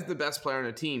 okay, as the best player on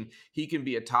a team, he can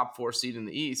be a top 4 seed in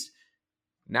the East.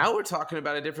 Now we're talking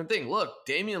about a different thing. Look,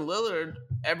 Damian Lillard,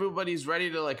 everybody's ready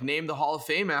to like name the Hall of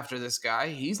Fame after this guy.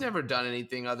 He's never done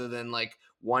anything other than like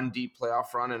one deep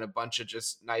playoff run and a bunch of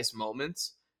just nice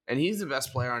moments. And he's the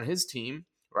best player on his team,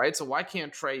 right? So why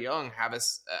can't Trae Young have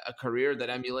a career that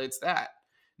emulates that?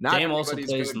 Not Dame also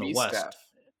plays in the West, Steph.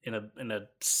 in a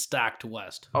stacked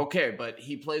West. Okay, but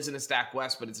he plays in a stacked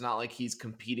West, but it's not like he's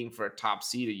competing for a top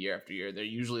seed year after year. They're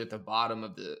usually at the bottom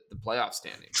of the playoff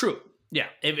standing. True. Yeah,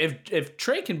 if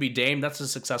Trae can be Dame, that's a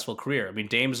successful career. I mean,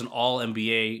 Dame is an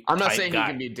all-NBA I'm not saying guy. He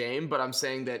can be Dame, but I'm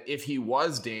saying that if he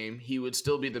was Dame, he would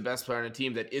still be the best player on a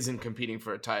team that isn't competing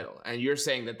for a title. And you're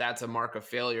saying that that's a mark of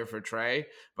failure for Trae,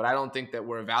 but I don't think that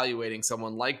we're evaluating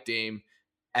someone like Dame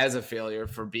as a failure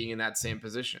for being in that same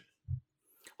position.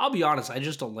 I'll be honest, I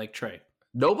just don't like Trae.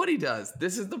 Nobody does.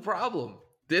 This is the problem.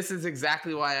 This is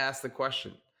exactly why I asked the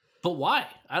question. But why?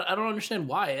 I don't understand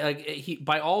why. Like he,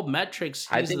 by all metrics,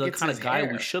 he's the kind of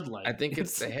guy we should like. I think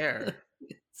it's the hair.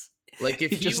 Like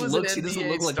if he was an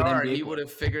NBA star, he would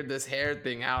have figured this hair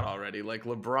thing out already. Like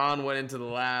LeBron went into the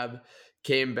lab,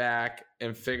 came back,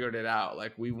 and figured it out.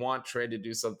 Like we want Trae to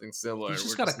do something similar. He's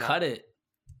just got to cut it.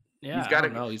 Yeah, he's got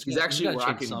to. He's actually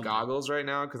rocking goggles right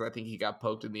now because I think he got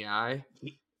poked in the eye.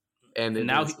 And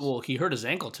now, he hurt his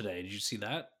ankle today. Did you see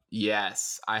that?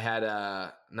 Yes, I had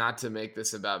not to make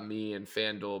this about me and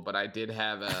FanDuel, but I did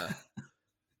have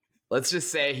let's just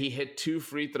say he hit 2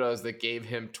 free throws that gave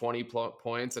him 20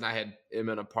 points, and I had him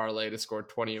in a parlay to score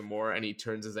 20 or more, and he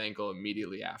turns his ankle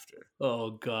immediately after.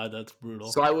 Oh, God, that's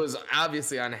brutal. So I was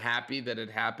obviously unhappy that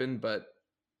it happened, but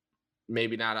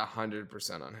maybe not 100%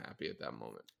 unhappy at that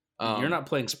moment. You're not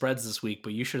playing spreads this week,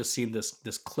 but you should have seen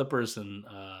this Clippers and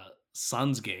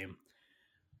Suns game.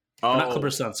 Oh. Not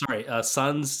Clippers Suns, sorry.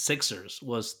 Suns Sixers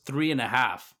was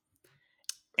 3.5.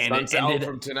 and it Sun's out ended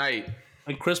from tonight.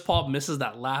 when Chris Paul misses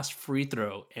that last free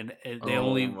throw, and they Oh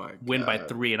only my win by God.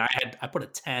 3. And I put a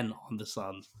 10 on the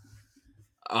Suns.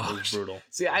 It Oh, was brutal.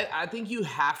 see, I think you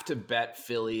have to bet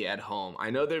Philly at home.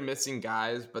 I know they're missing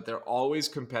guys, but they're always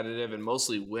competitive and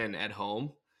mostly win at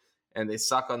home. And they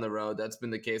suck on the road. That's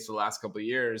been the case for the last couple of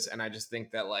years. And I just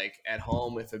think that, like, at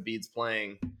home, if Embiid's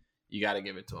playing, you got to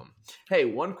give it to him. Hey,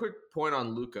 one quick point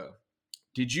on Luka.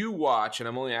 Did you watch, and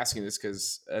I'm only asking this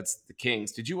because that's the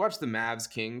Kings. Did you watch the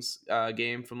Mavs-Kings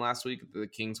game from last week? The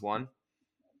Kings won?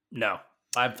 No,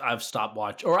 I've stopped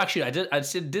watching. Or actually, I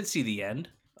did see the end.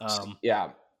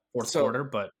 Yeah. Fourth quarter,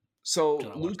 but So did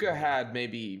not watch Luka the whole game. had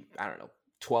maybe, I don't know,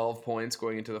 12 points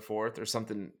going into the fourth or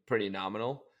something pretty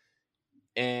nominal.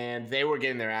 And they were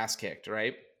getting their ass kicked,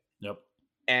 right? Yep.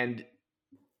 And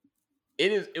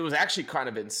it was actually kind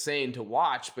of insane to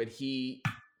watch, but he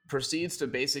proceeds to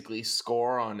basically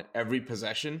score on every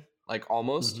possession, like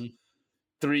almost. Mhm.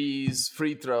 Threes,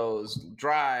 free throws,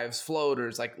 drives,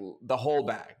 floaters, like the whole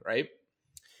bag, right?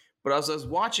 But as I was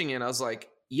watching it, I was like,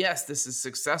 yes, this is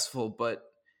successful, but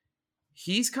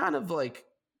he's kind of like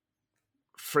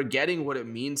forgetting what it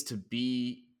means to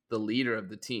be the leader of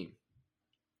the team.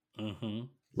 Mhm.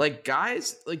 Like,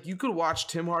 guys, like, you could watch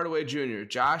Tim Hardaway Jr.,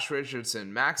 Josh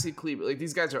Richardson, Maxi Kleber. Like,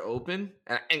 these guys are open,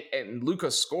 and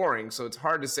Luka's scoring, so it's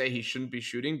hard to say he shouldn't be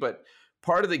shooting. But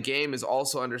part of the game is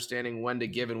also understanding when to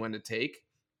give and when to take.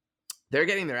 They're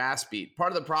getting their ass beat.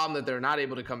 Part of the problem that they're not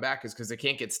able to come back is because they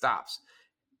can't get stops.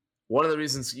 One of the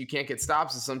reasons you can't get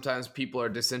stops is sometimes people are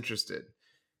disinterested.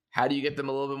 How do you get them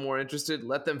a little bit more interested?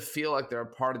 Let them feel like they're a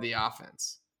part of the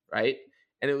offense, right?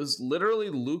 And it was literally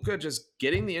Luka just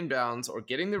getting the inbounds or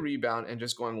getting the rebound and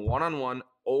just going one-on-one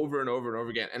over and over and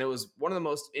over again. And it was one of the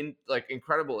most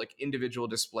incredible individual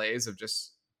displays of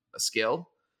just a skill.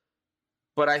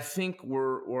 But I think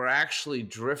we're actually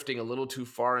drifting a little too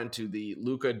far into the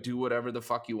Luka do whatever the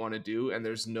fuck you want to do, and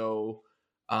there's no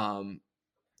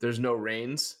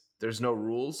reins, there's no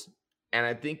rules. And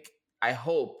I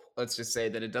hope, let's just say,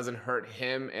 that it doesn't hurt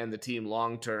him and the team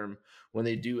long term when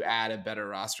they do add a better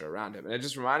roster around him. And it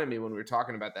just reminded me when we were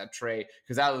talking about that Trey,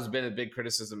 because that has been a big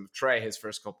criticism of Trey his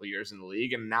first couple of years in the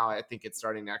league, and now I think it's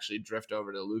starting to actually drift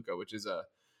over to Luka, which is a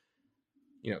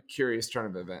curious turn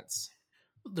of events.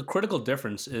 The critical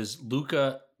difference is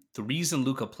Luka. The reason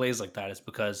Luka plays like that is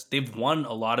because they've won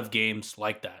a lot of games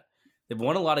like that. They've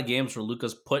won a lot of games where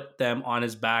Luka's put them on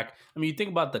his back. I mean, you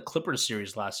think about the Clippers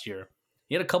series last year.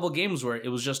 He had a couple games where it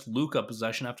was just Luka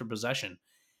possession after possession.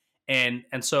 And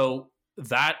so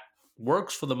that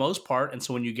works for the most part. And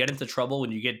so when you get into trouble,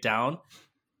 when you get down,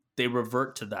 they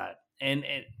revert to that. And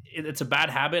it's a bad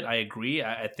habit. I agree.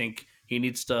 I think he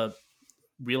needs to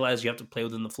realize you have to play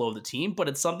within the flow of the team. But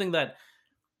it's something that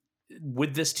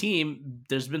with this team,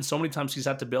 there's been so many times he's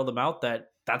had to bail them out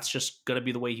that's just going to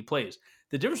be the way he plays.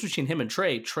 The difference between him and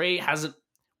Trey hasn't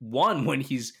won when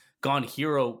he's gone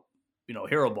hero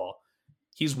ball.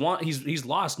 He's won. He's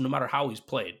lost no matter how he's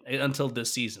played until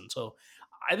this season. So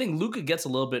I think Luka gets a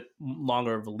little bit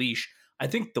longer of a leash. I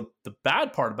think the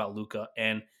bad part about Luka,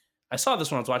 and I saw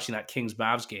this when I was watching that Kings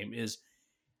Mavs game, is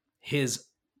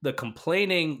the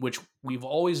complaining, which we've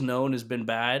always known has been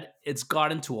bad. It's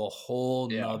gotten to a whole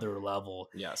nother level.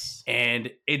 Yes.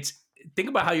 And think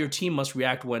about how your team must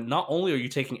react when not only are you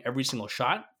taking every single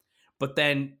shot, but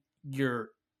then you're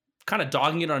kind of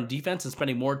dogging it on defense and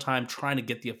spending more time trying to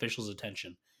get the officials'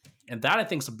 attention. And that, I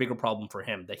think, is a bigger problem for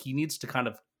him, that he needs to kind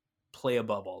of play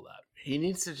above all that. He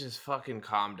needs to just fucking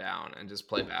calm down and just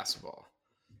play basketball.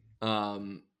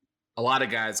 A lot of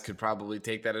guys could probably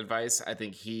take that advice. I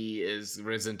think he is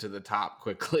risen to the top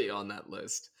quickly on that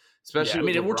list.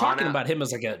 Especially, we're talking about him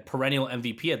as like a perennial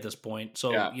MVP at this point.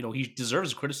 So, he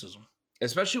deserves criticism.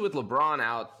 Especially with LeBron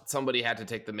out, somebody had to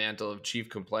take the mantle of chief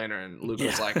complainer, and Luke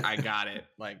was like, I got it.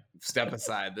 Like, step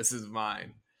aside. This is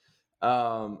mine.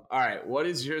 All right. What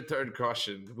is your third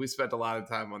question? We spent a lot of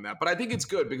time on that, but I think it's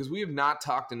good because we have not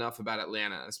talked enough about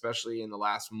Atlanta, especially in the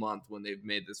last month when they've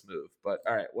made this move. But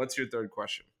all right, what's your third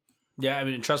question? Yeah, I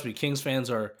mean, trust me, Kings fans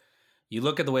you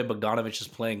look at the way Bogdanovich is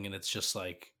playing, and it's just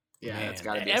like, it's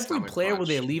got to be every player where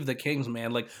they leave the Kings, man,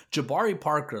 like Jabari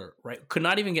Parker, right, could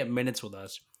not even get minutes with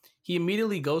us. He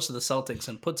immediately goes to the Celtics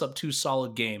and puts up 2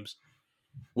 solid games.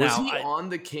 Was he on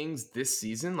the Kings this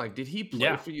season? Like, did he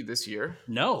play for you this year?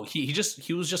 No, he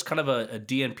was just kind of a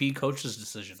DNP coach's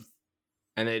decision.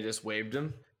 And they just waived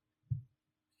him?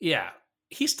 Yeah.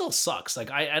 He still sucks.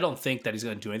 Like, I don't think that he's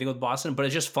going to do anything with Boston, but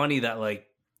it's just funny that, like,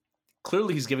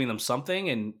 clearly he's giving them something,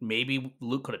 and maybe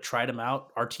Luke could have tried him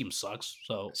out. Our team sucks.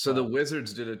 So the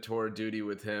Wizards did a tour of duty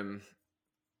with him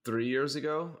 3 years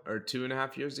ago or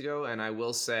 2.5 years ago, and I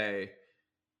will say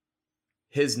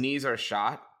his knees are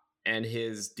shot, and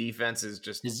his defense is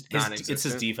just It's his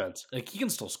non-existent. defense. Like he can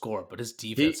still score, but his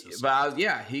defense He, is but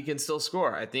yeah, he can still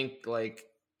score. I think like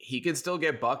he can still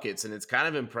get buckets, and it's kind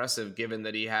of impressive given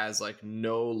that he has like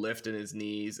no lift in his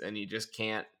knees and he just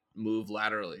can't move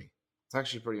laterally. It's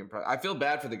actually pretty impressive. I feel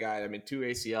bad for the guy. I mean, 2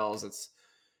 ACLs, it's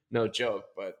no joke,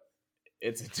 but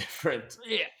it's a different.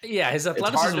 yeah. His It's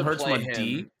hard athleticism to hurts him play on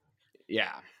D, him.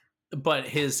 Yeah, but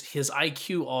his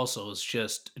IQ also is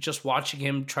just watching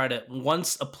him try to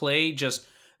once a play. Just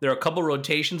there are a couple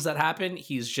rotations that happen.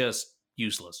 He's just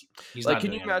useless. He's like not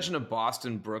can you doing anything. imagine a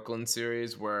Boston Brooklyn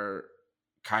series where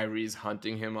Kyrie's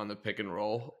hunting him on the pick and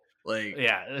roll? Like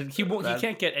Yeah, he won't. He that.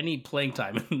 can't get any playing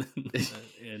time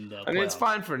in the I mean, it's playoffs.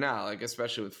 fine for now, like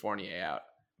especially with Fournier out.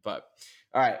 But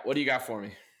all right, what do you got for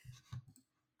me?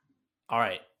 All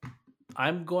right,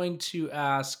 I'm going to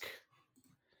ask.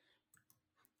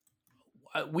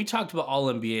 We talked about All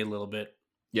NBA a little bit. I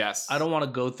Yes, don't want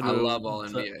to go I love through all the.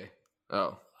 NBA.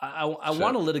 Oh I shit.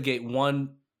 want to litigate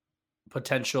one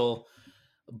potential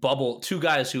bubble. Two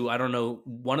guys who I don't know.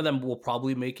 One of them will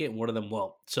probably make it, and one of them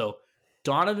won't. So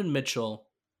Donovan Mitchell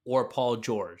or Paul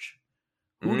George.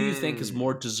 Who do you think is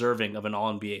more Mm. deserving of an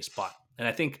All NBA spot? And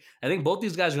I think both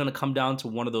these guys are going to come down to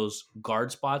one of those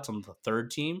guard spots on the third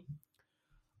team.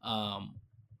 Um,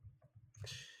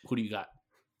 who do you got?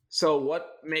 So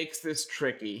what makes this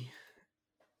tricky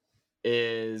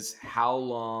is how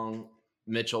long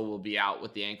Mitchell will be out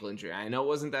with the ankle injury. I know it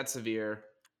wasn't that severe,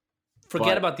 Forget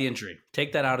but about the injury.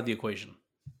 Take that out of the equation.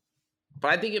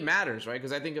 I think it matters, right?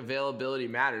 Because I think availability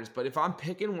matters. But if I'm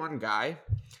picking one guy,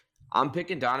 I'm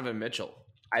picking Donovan Mitchell.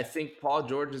 I think Paul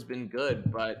George has been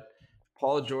good, but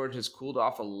Paul George has cooled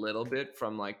off a little bit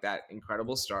from like that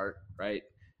incredible start, right?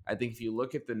 I think if you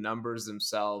look at the numbers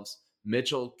themselves,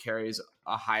 Mitchell carries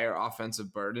a higher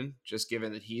offensive burden, just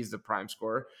given that he's the prime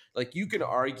scorer. Like you could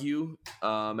argue,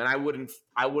 and I wouldn't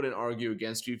argue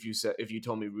against you if you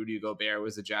told me Rudy Gobert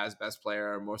was the Jazz best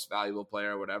player or most valuable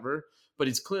player or whatever, but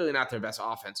he's clearly not their best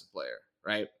offensive player,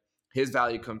 right? His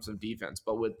value comes from defense,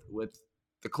 but with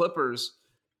the Clippers,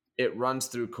 it runs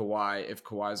through Kawhi if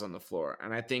Kawhi's on the floor.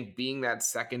 And I think being that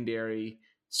secondary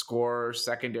scorer,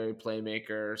 secondary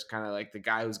playmaker, kind of like the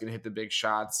guy who's going to hit the big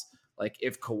shots, like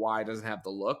if Kawhi doesn't have the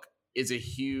look, is a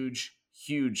huge,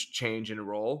 huge change in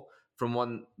role from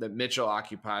one that Mitchell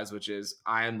occupies, which is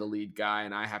I am the lead guy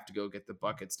and I have to go get the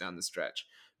buckets down the stretch.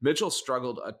 Mitchell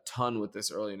struggled a ton with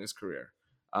this early in his career.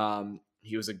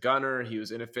 He was a gunner. He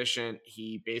was inefficient.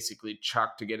 He basically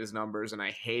chucked to get his numbers. And I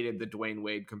hated the Dwayne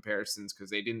Wade comparisons because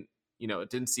they didn't, it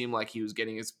didn't seem like he was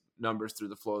getting his numbers through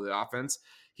the flow of the offense.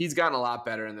 He's gotten a lot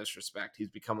better in this respect. He's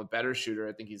become a better shooter.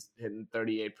 I think he's hitting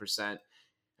 38%.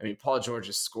 I mean, Paul George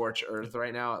is scorched earth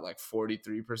right now at like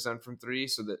 43% from three.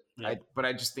 So Yep. but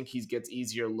I just think he gets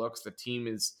easier looks. The team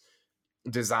is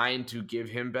designed to give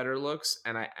him better looks.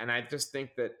 And I just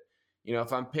think that,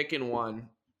 if I'm picking one,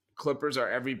 Clippers are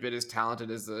every bit as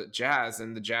talented as the Jazz,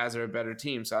 and the Jazz are a better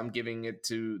team. So I'm giving it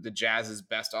to the Jazz's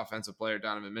best offensive player,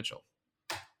 Donovan Mitchell.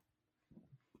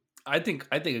 I think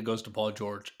it goes to Paul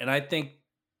George, and I think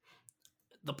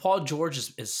the Paul George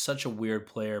is such a weird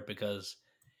player because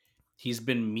he's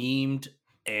been memed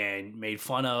and made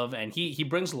fun of, and he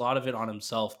brings a lot of it on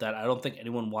himself that I don't think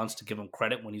anyone wants to give him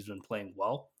credit when he's been playing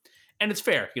well. And it's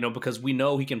fair, because we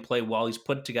know he can play well. He's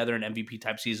put together an MVP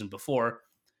type season before.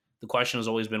 The question has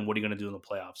always been, what are you going to do in the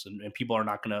playoffs? And people are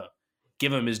not going to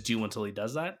give him his due until he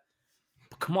does that.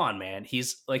 But come on, man.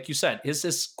 He's, like you said, his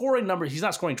scoring number, he's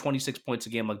not scoring 26 points a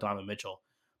game like Donovan Mitchell,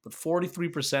 but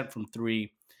 43% from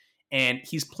three. And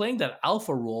he's playing that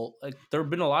alpha role. Like, there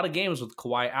have been a lot of games with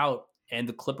Kawhi out, and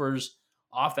the Clippers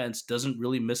offense doesn't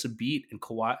really miss a beat. And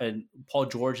Kawhi and Paul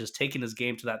George has taken his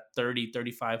game to that 30,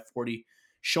 35, 40,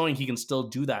 showing he can still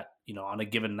do that, on a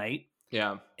given night.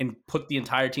 Yeah. And put the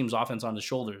entire team's offense on his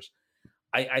shoulders.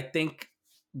 I think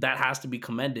that has to be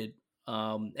commended.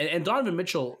 And Donovan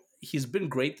Mitchell, he's been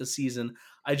great this season.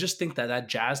 I just think that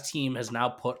Jazz team has now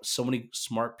put so many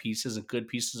smart pieces and good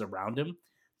pieces around him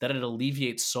that it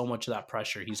alleviates so much of that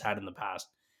pressure he's had in the past.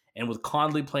 And with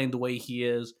Conley playing the way he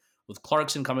is, with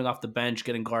Clarkson coming off the bench,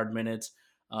 getting guard minutes,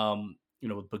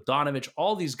 with Bogdanovich,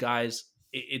 all these guys,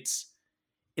 it's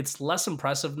less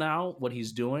impressive now what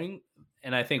he's doing.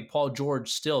 And I think Paul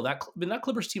George still, that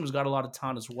Clippers team has got a lot of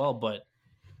talent as well, but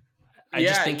I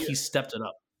just think he stepped it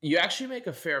up. You actually make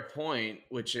a fair point,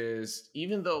 which is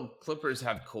even though Clippers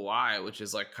have Kawhi, which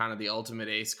is like kind of the ultimate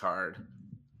ace card,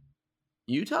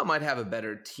 Utah might have a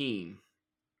better team,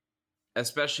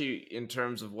 especially in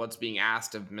terms of what's being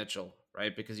asked of Mitchell,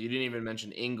 right? Because you didn't even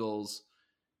mention Ingles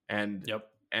and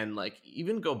like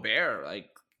even Gobert,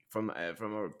 like from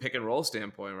a pick and roll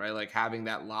standpoint, right? Like having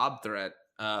that lob threat.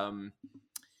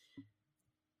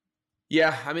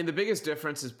 Yeah, I mean, the biggest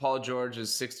difference is Paul George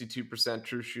is 62%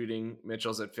 true shooting,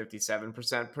 Mitchell's at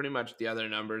 57%. Pretty much the other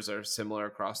numbers are similar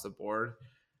across the board.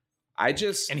 I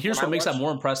just And when here's I what makes that watch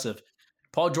more impressive.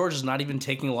 Paul George is not even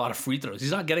taking a lot of free throws.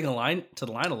 He's not getting to the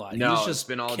line a lot. He's No, it's just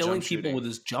been all killing jump people with shooting.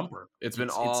 his jumper. It's been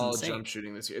It's all insane. jump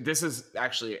shooting this year. This is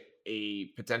actually a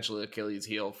potential Achilles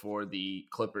heel for the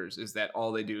Clippers is that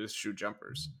all they do is shoot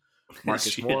jumpers.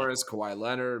 Marcus Morris, Kawhi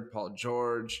Leonard, Paul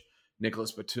George,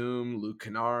 Nicholas Batum, Luke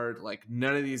Kennard, like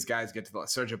none of these guys get to the line.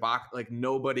 Serge Ibaka, like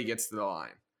nobody gets to the line.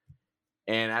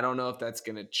 And I don't know if that's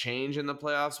going to change in the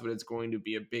playoffs, but it's going to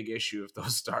be a big issue if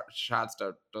those shots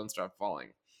don't start falling.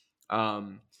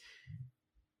 Um,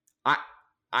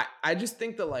 I just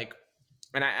think that like,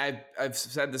 and I've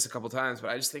said this a couple times, but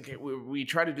I just think we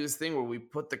try to do this thing where we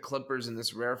put the Clippers in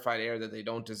this rarefied air that they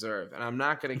don't deserve. And I'm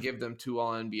not going to give them 2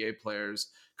 all NBA players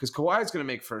because Kawhi is going to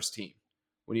make first team.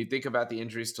 When you think about the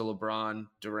injuries to LeBron,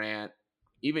 Durant,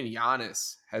 even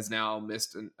Giannis has now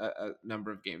missed a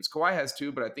number of games. Kawhi has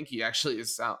 2, but I think he actually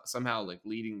is somehow like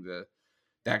leading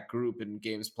that group in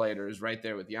games played or is right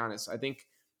there with Giannis. I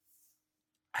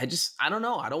don't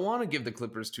know. I don't want to give the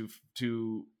Clippers two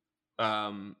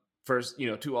first,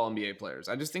 2 all NBA players.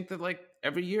 I just think that like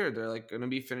every year they're like going to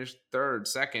be finished third,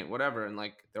 second, whatever, and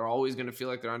like they're always going to feel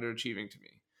like they're underachieving to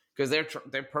me because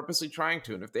they're purposely trying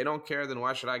to. And if they don't care, then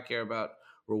why should I care about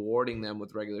rewarding them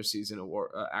with regular season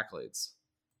award accolades?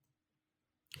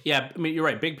 Yeah, I mean, you're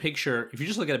right. Big picture, if you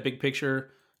just look at a big picture,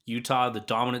 Utah, the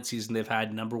dominant season they've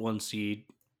had, number 1 seed,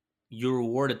 you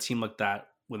reward a team like that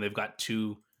when they've got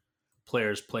 2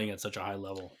 players playing at such a high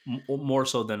level, more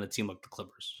so than a team like the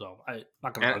Clippers. So I'm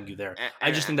not going to argue there.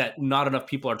 I just think that not enough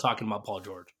people are talking about Paul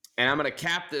George. And I'm going to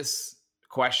cap this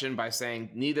question by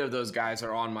saying neither of those guys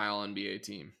are on my All-NBA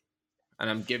team. And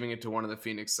I'm giving it to one of the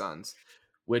Phoenix Suns,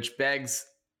 which begs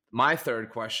my third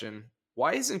question.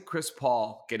 Why isn't Chris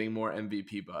Paul getting more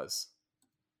MVP buzz?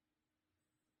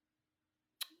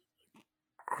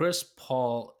 Chris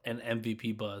Paul and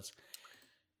MVP buzz.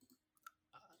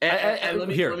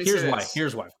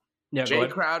 Here's why. Yeah, Jay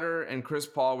Crowder and Chris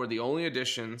Paul were the only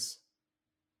additions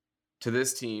to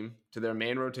this team, to their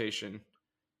main rotation,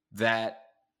 that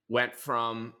went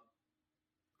from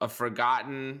a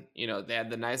forgotten, they had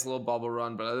the nice little bubble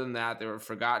run, but other than that, they were a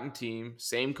forgotten team,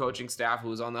 same coaching staff who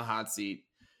was on the hot seat.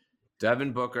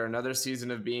 Devin Booker, another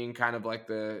season of being kind of like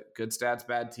the good stats,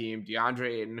 bad team.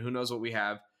 DeAndre Ayton, who knows what we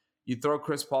have. You throw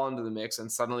Chris Paul into the mix,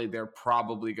 and suddenly they're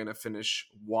probably going to finish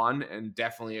 1 and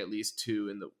definitely at least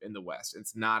 2 in the West.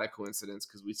 It's not a coincidence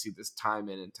because we see this time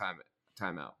in and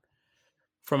time out.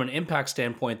 From an impact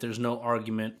standpoint, there's no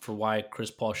argument for why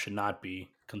Chris Paul should not be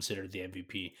considered the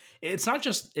MVP. It's not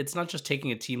just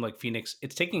taking a team like Phoenix.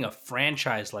 It's taking a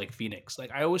franchise like Phoenix.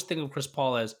 Like I always think of Chris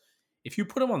Paul as if you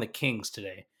put him on the Kings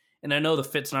today, and I know the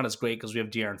fit's not as great because we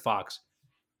have De'Aaron Fox,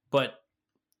 but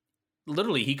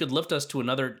literally he could lift us to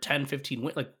another 10, 15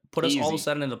 win, like put us all of a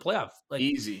sudden in the playoff. Like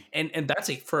easy. And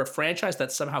that's for a franchise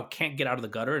that somehow can't get out of the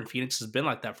gutter, and Phoenix has been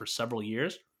like that for several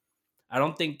years. I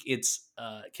don't think it's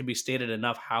can be stated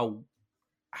enough how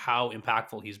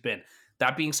impactful he's been.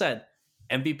 That being said,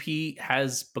 MVP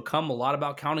has become a lot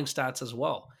about counting stats as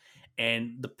well.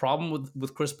 And the problem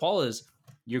with Chris Paul is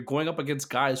you're going up against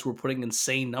guys who are putting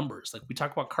insane numbers. Like we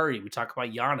talk about Curry, we talk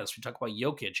about Giannis, we talk about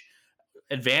Jokic,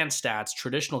 advanced stats,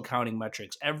 traditional counting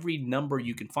metrics, every number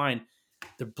you can find,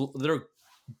 they're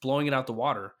blowing it out the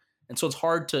water. And so it's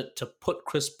hard to put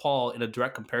Chris Paul in a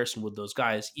direct comparison with those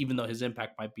guys, even though his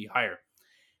impact might be higher.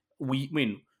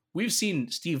 We've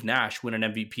seen Steve Nash win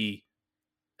an MVP,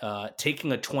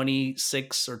 taking a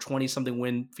 26 or 20-something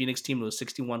win Phoenix team to a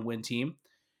 61 win team,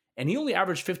 and he only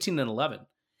averaged 15 and 11.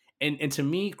 And to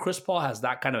me, Chris Paul has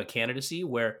that kind of a candidacy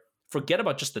where forget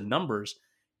about just the numbers.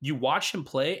 You watch him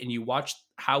play and you watch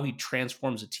how he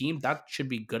transforms a team. That should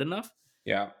be good enough.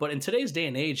 Yeah. But in today's day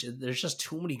and age, there's just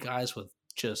too many guys with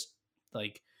just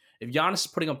like if Giannis is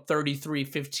putting up 33,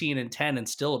 15, and 10 and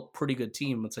still a pretty good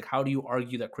team, it's like, how do you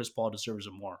argue that Chris Paul deserves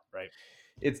it more, right?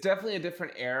 It's definitely a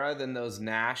different era than those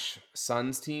Nash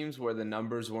Suns teams where the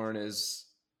numbers weren't as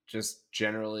just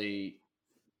generally,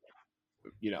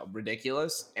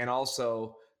 ridiculous. And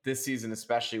also this season,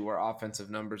 especially where offensive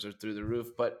numbers are through the roof.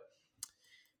 But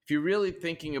if you're really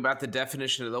thinking about the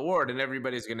definition of the award, and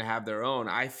everybody's going to have their own,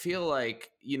 I feel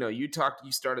like, you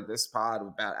started this pod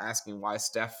about asking why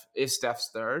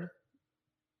Steph's third.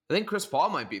 I think Chris Paul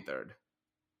might be third.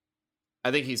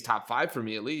 I think he's top 5 for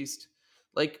me, at least.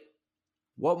 Like,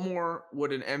 what more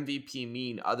would an MVP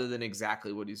mean other than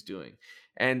exactly what he's doing?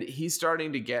 And he's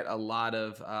starting to get a lot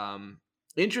of,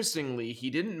 interestingly, he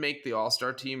didn't make the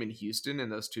All-Star team in Houston in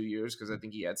those 2 years because I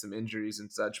think he had some injuries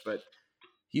and such, but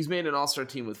he's made an all-star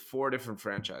team with 4 different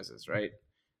franchises, right?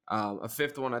 A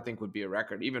fifth one I think would be a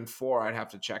record. Even 4, I'd have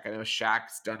to check. I know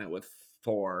Shaq's done it with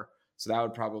 4, so that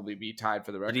would probably be tied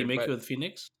for the Did he record. make it But with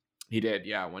Phoenix? he did,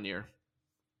 yeah, 1 year.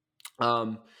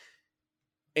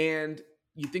 And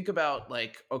you think about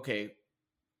like, okay,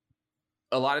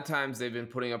 a lot of times they've been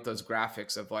putting up those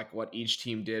graphics of like what each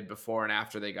team did before and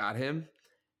after they got him.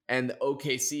 And the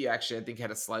OKC actually, I think,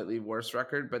 had a slightly worse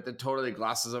record, but that totally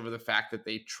glosses over the fact that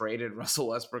they traded Russell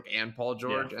Westbrook and Paul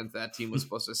George, and that team was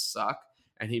supposed to suck.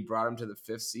 And he brought him to the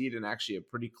 5th seed in actually a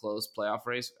pretty close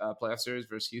playoff series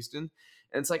versus Houston.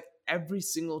 And it's like every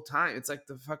single time, it's like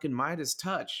the fucking Midas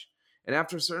touch. And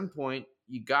after a certain point,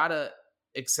 you gotta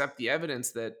accept the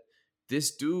evidence that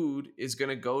this dude is going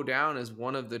to go down as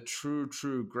one of the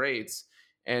true greats.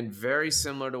 And very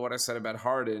similar to what I said about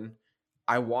Harden,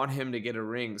 I want him to get a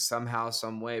ring somehow,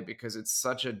 some way, because it's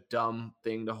such a dumb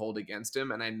thing to hold against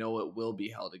him. And I know it will be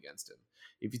held against him.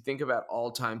 If you think about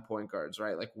all-time point guards,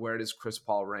 right? Like, where does Chris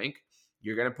Paul rank?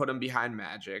 You're going to put him behind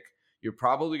Magic. You're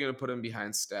probably going to put him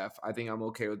behind Steph. I think I'm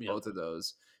okay with both of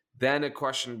those. Then a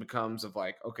question becomes of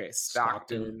like, okay,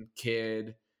 Stockton.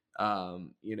 Kidd,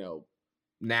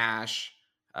 Nash,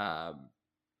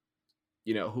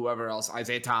 whoever else,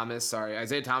 Isaiah Thomas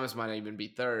might not even be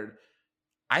 3rd.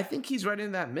 I think he's right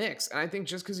in that mix. And I think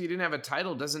just because he didn't have a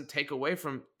title doesn't take away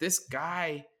from this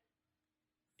guy.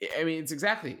 I mean, it's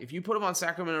exactly, if you put him on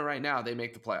Sacramento right now, they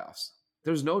make the playoffs.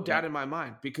 There's no doubt in my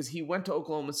mind, because he went to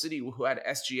Oklahoma City, who had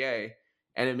SGA,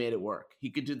 and it made it work.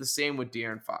 He could do the same with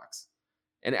De'Aaron Fox.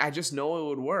 And I just know it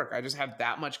would work. I just have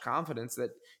that much confidence that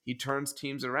he turns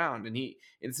teams around. And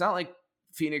it's not like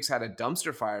Phoenix had a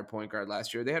dumpster fire point guard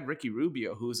last year. They had Ricky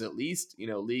Rubio, who's at least,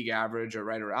 league average or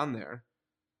right around there.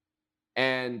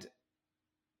 And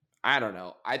I don't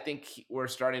know. I think we're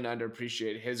starting to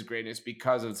underappreciate his greatness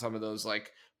because of some of those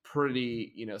like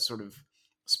pretty, sort of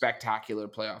spectacular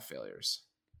playoff failures.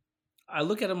 I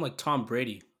look at him like Tom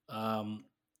Brady.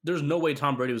 There's no way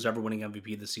Tom Brady was ever winning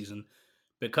MVP this season,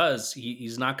 because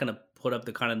he's not going to put up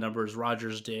the kind of numbers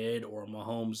Rodgers did or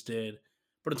Mahomes did.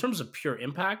 But in terms of pure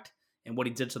impact and what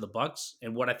he did to the Bucks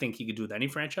and what I think he could do with any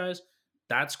franchise,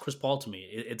 that's Chris Paul to me.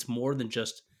 It's more than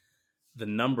just the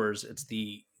numbers. It's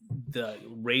the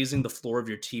raising the floor of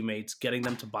your teammates, getting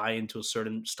them to buy into a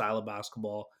certain style of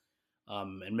basketball,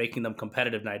 and making them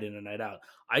competitive night in and night out.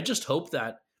 I just hope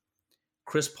that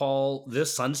Chris Paul,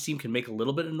 this Suns team, can make a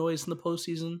little bit of noise in the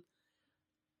postseason.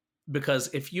 Because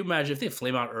if you imagine if they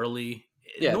flame out early,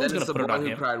 no one's going to put it on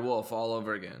him. Cried wolf all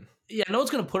over again. Yeah, no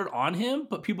one's going to put it on him,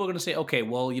 but people are going to say, okay,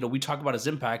 well, we talk about his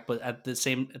impact, but at the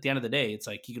end of the day, it's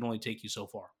like he can only take you so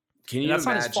far. Can you imagine?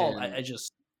 That's not his fault. I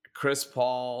just Chris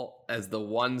Paul as the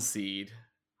 1 seed,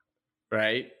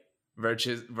 right?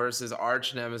 Versus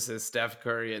arch nemesis Steph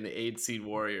Curry and the 8 seed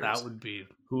Warriors. That would be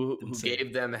who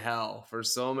gave them hell for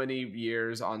so many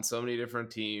years on so many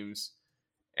different teams.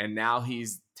 And now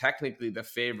he's technically the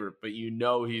favorite, but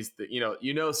he's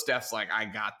the Steph's like, I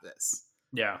got this.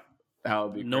 Yeah, that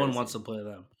would be. No one wants to play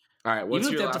them. All right,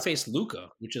 even if they have to face Luka,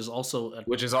 which is also a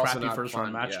crappy first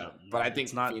round matchup. Yeah. But I think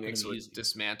Phoenix would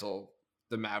dismantle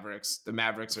the Mavericks. The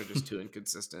Mavericks are just too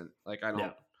inconsistent. Like I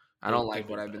don't like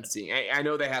what I've been seeing. I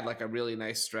know they had like a really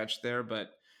nice stretch there, but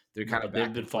they're kind of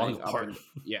they've been falling apart.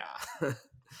 Yeah.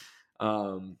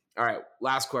 All right,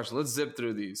 last question. Let's zip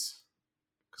through these.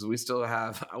 Because we still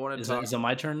have, I want to talk. Is it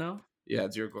my turn now? Yeah,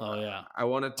 it's your question. Oh yeah, I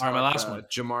want to talk. All right, my last one.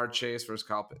 Jamar Chase versus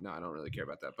Kyle. No, I don't really care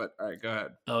about that. But all right, go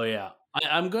ahead. Oh yeah,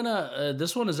 I'm gonna.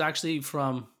 This one is actually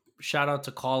from shout out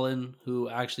to Colin, who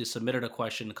actually submitted a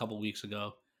question a couple weeks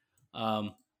ago.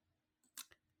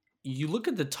 You look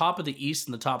at the top of the East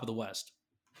and the top of the West,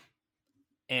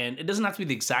 and it doesn't have to be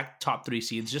the exact top 3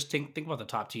 seeds. Just think about the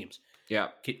top teams. Yeah.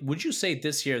 Would you say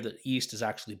this year the East is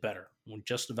actually better when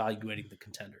just evaluating the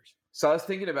contenders? So I was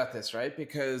thinking about this, right?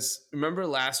 Because remember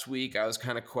last week I was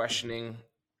kind of questioning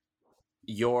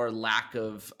your lack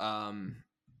of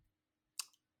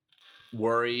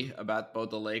worry about both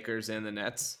the Lakers and the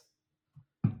Nets.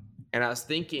 And I was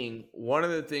thinking one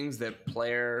of the things that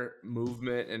player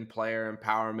movement and player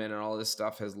empowerment and all this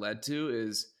stuff has led to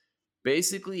is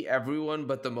basically everyone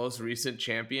but the most recent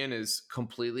champion is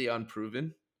completely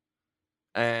unproven.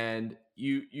 And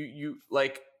you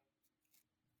like,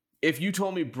 if you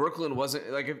told me Brooklyn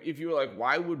wasn't like, if you were like,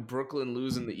 why would Brooklyn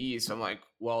lose in the East? I'm like,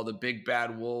 well, the big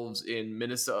bad Wolves in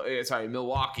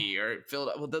Milwaukee or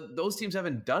Philadelphia. Well, those teams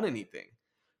haven't done anything,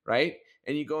 right?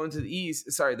 And you go into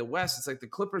the West, it's like the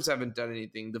Clippers haven't done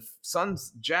anything. The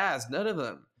Suns, Jazz, none of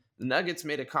them. The Nuggets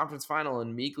made a conference final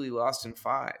and meekly lost in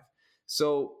 5.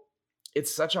 So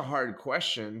it's such a hard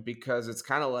question because it's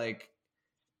kind of like,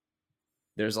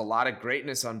 there's a lot of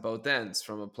greatness on both ends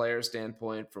from a player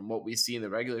standpoint, from what we see in the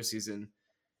regular season.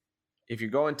 If you're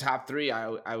going top three,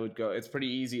 I would go. It's pretty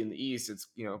easy in the East. It's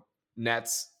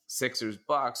Nets, Sixers,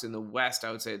 Bucks. In the West,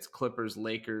 I would say it's Clippers,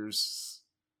 Lakers,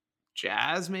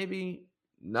 Jazz, maybe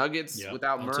Nuggets. Yeah,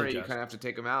 Without I would say Murray, you Jazz. kind of have to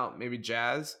take them out. Maybe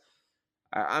Jazz.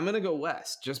 I'm gonna go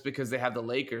West just because they have the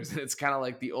Lakers, and it's kind of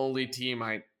like the only team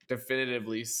I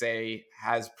definitively say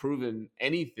has proven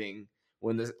anything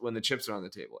when the chips are on the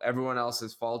table. Everyone else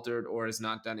has faltered or has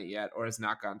not done it yet or has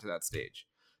not gotten to that stage.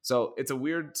 So it's a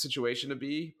weird situation to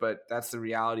be, but that's the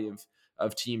reality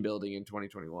of team building in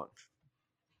 2021.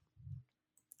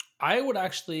 I would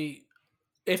actually,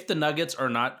 if the Nuggets are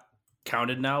not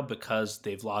counted now because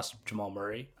they've lost Jamal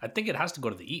Murray, I think it has to go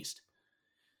to the East.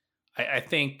 I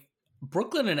think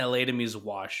Brooklyn and LA to me is a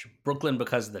wash. Brooklyn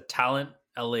because of the talent,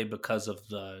 LA because of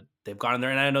they've gone there.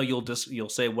 And I know you'll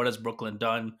say, what has Brooklyn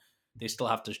done? They still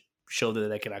have to show that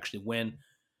they can actually win.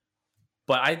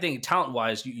 But I think talent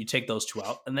wise, you take those two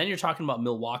out, and then you're talking about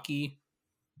Milwaukee,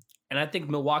 and I think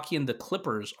Milwaukee and the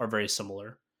Clippers are very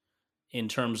similar in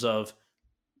terms of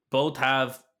both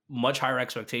have much higher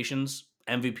expectations.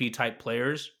 MVP type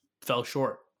players fell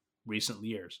short recent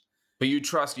years. But you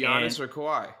trust Giannis or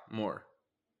Kawhi more?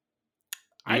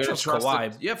 I trust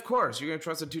Kawhi. Yeah, of course. You're going to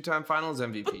trust a 2-time Finals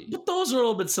MVP. But those are a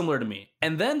little bit similar to me.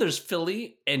 And then there's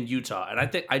Philly and Utah. And I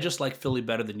think I just like Philly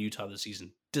better than Utah this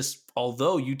season.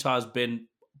 Although Utah's been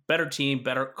better team,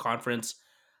 better conference,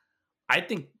 I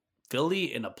think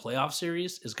Philly in a playoff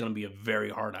series is going to be a very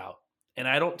hard out. And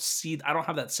I don't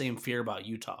have that same fear about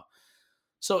Utah.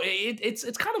 So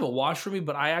it's kind of a wash for me,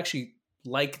 but I actually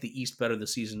like the East better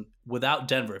this season without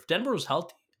Denver. If Denver was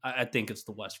healthy, I think it's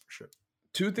the West for sure.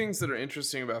 Two things that are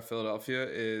interesting about Philadelphia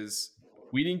is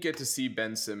we didn't get to see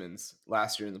Ben Simmons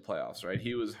last year in the playoffs, right?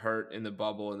 He was hurt in the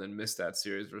bubble and then missed that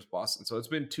series versus Boston. So it's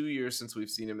been 2 years since we've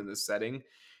seen him in this setting.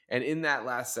 And in that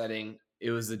last setting,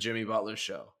 it was the Jimmy Butler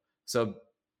show. So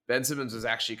Ben Simmons was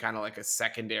actually kind of like a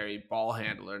secondary ball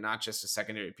handler, not just a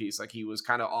secondary piece. Like he was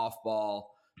kind of off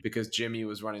ball because Jimmy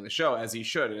was running the show, as he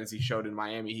should, and as he showed in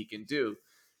Miami he can do.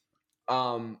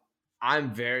 I'm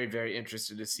very, very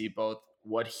interested to see both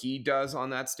what he does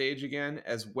on that stage again,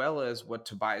 as well as what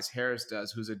Tobias Harris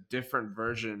does, who's a different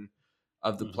version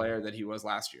of the player that he was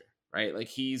last year, right? Like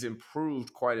he's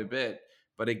improved quite a bit.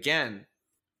 But again,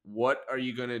 what are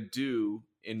you going to do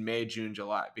in May, June,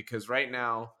 July? Because right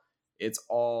now it's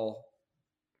all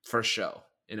for show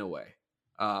in a way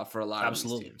for a lot of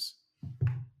these teams.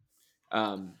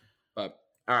 But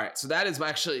all right, so that is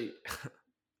actually,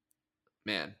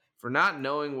 man, for not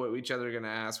knowing what each other are going to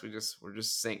ask, we're just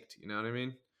synced. You know what I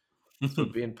mean? That's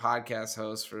what being podcast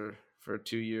host for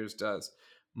 2 years does.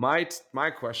 My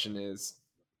question is,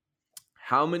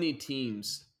 how many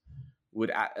teams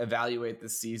would evaluate the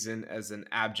season as an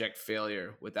abject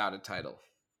failure without a title?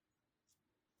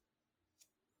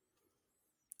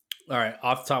 All right,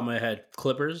 off the top of my head,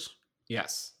 Clippers.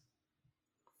 Yes.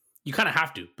 You kind of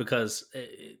have to, because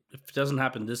if it doesn't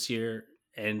happen this year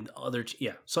and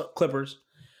so Clippers.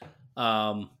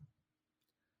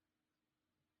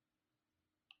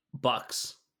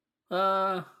 Bucks.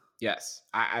 Yes,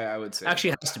 I would say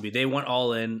actually it has to be. They went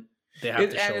all in. They have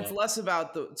to show and it's up. less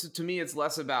about to me it's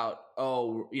less about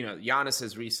Giannis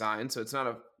has re-signed, so it's not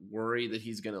a worry that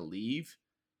he's going to leave.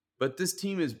 But this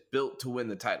team is built to win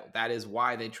the title. That is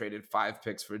why they traded 5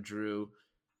 picks for Drew,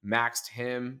 maxed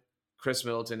him, Chris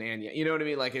Middleton, and you know what I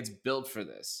mean? Like it's built for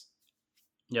this.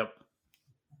 Yep.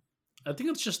 I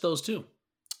think it's just those two.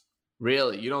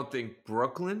 Really? You don't think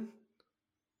Brooklyn?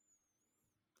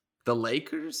 The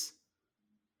Lakers?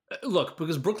 Look,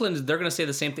 because Brooklyn, they're going to say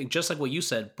the same thing, just like what you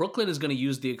said. Brooklyn is going to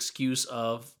use the excuse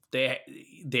of they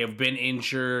have been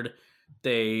injured.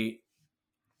 I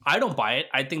don't buy it.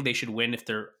 I think they should win if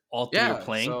they're all three are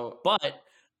playing.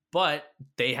 But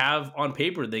they have on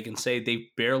paper, they can say they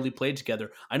barely played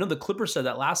together. I know the Clippers said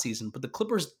that last season, but the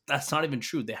Clippers, that's not even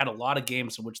true. They had a lot of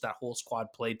games in which that whole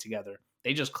squad played together.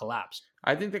 They just collapsed.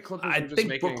 I think the Clippers. I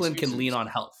think Brooklyn can lean on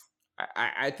health.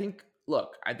 I think.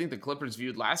 Look, I think the Clippers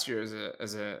viewed last year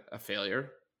as a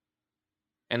failure,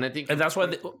 and that's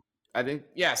why I think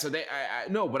So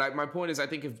but my point is, I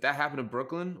think if that happened to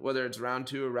Brooklyn, whether it's round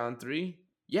 2 or round 3,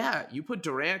 you put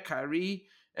Durant, Kyrie,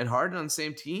 and Harden on the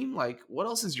same team. Like, what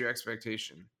else is your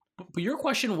expectation? But your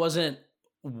question wasn't,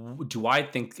 do I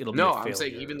think it'll be a failure? I'm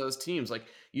saying even those teams, like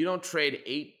you don't trade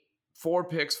 4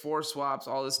 picks, 4 swaps,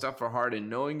 all this stuff for Harden,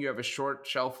 knowing you have a short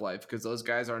shelf life because those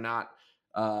guys are not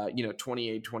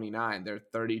 28, 29, they're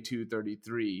 32,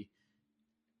 33,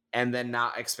 and then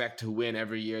not expect to win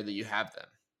every year that you have them.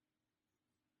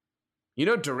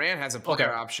 Durant has a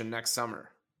player option next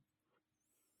summer.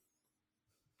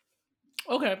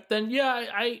 Okay, then yeah,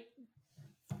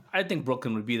 I think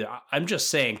Brooklyn would be there. I'm just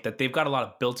saying that they've got a lot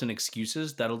of built-in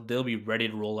excuses that they'll be ready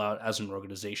to roll out as an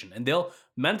organization, and they'll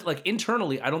meant like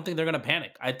internally. I don't think they're going to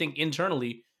panic. I think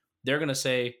internally they're going to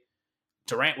say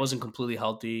Durant wasn't completely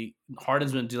healthy.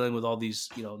 Harden's been dealing with all these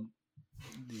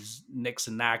these nicks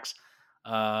and knacks,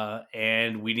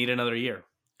 and we need another year.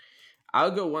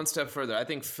 I'll go one step further. I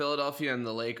think Philadelphia and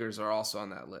the Lakers are also on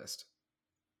that list.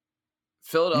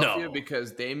 Philadelphia, No,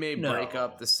 because they may break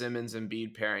up no. the Simmons and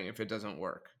Embiid pairing if it doesn't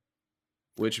work,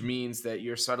 which means that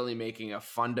you're suddenly making a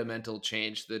fundamental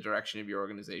change to the direction of your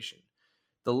organization.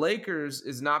 The Lakers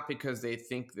is not because they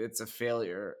think it's a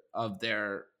failure of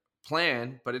their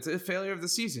plan, but it's a failure of the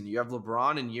season. You have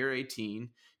LeBron in year 18.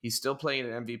 He's still playing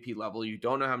at an MVP level. You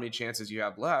don't know how many chances you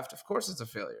have left. Of course, it's a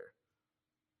failure.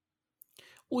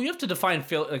 Well, you have to define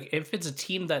fail. Like if it's a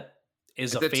team that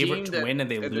is a favorite to win and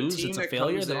they lose, it's a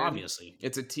failure. Then obviously,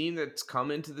 it's a team that's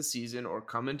come into the season or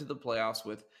come into the playoffs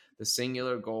with the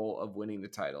singular goal of winning the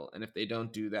title. And if they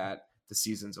don't do that, the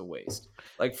season's a waste.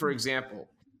 Like, for example,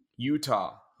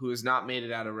 Utah, who has not made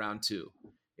it out of round 2.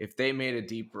 If they made a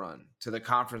deep run to the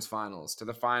conference finals, to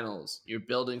the finals, you're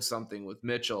building something with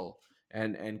Mitchell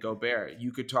and Gobert.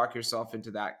 You could talk yourself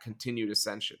into that continued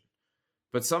ascension.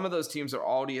 But some of those teams are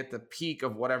already at the peak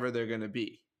of whatever they're going to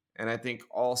be. And I think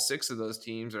all 6 of those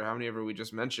teams, or how many ever we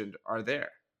just mentioned, are there.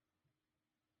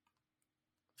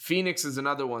 Phoenix is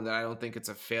another one that I don't think it's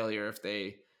a failure if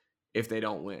they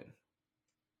don't win.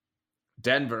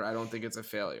 Denver, I don't think it's a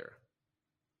failure.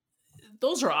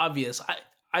 Those are obvious.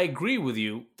 I agree with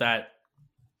you that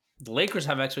the Lakers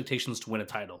have expectations to win a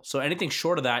title. So anything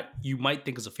short of that, you might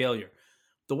think is a failure.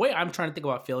 The way I'm trying to think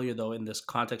about failure, though, in this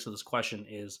context of this question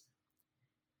is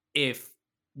if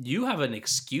you have an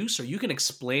excuse or you can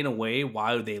explain away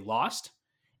why they lost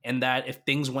and that if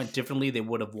things went differently, they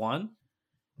would have won,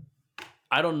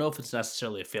 I don't know if it's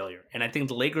necessarily a failure. And I think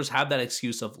the Lakers have that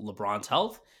excuse of LeBron's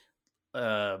health,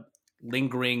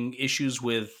 lingering issues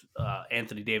with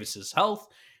Anthony Davis's health.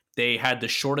 They had the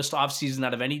shortest offseason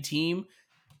out of any team.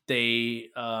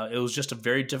 It was just a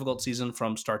very difficult season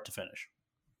from start to finish.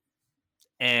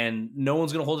 And no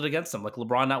one's going to hold it against them. Like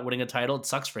LeBron not winning a title, it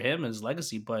sucks for him and his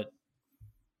legacy, but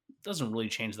it doesn't really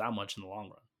change that much in the long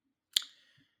run.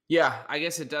 Yeah, I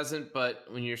guess it doesn't, but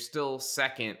when you're still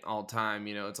second all time,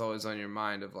 it's always on your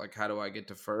mind of like, how do I get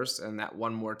to first? And that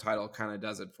one more title kind of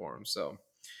does it for him. So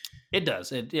it does.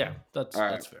 That's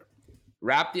fair.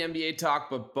 Wrap the NBA talk,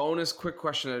 but bonus quick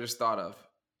question I just thought of.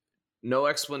 No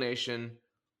explanation.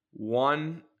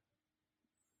 One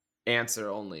answer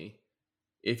only.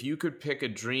 If you could pick a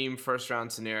dream first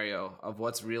round scenario of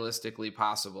what's realistically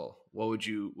possible, what would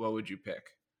you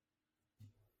pick?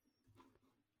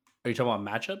 Are you talking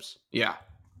about matchups? Yeah.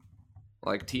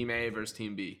 Like team A versus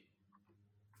team B.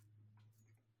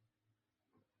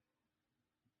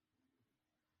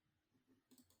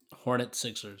 Hornets,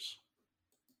 Sixers.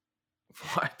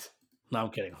 What? No, I'm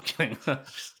kidding.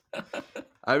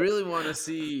 I really want to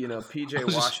see,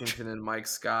 PJ Washington and Mike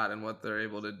Scott and what they're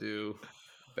able to do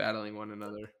battling one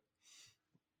another.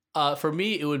 For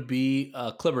me, it would be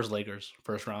Clippers, Lakers,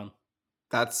 first round.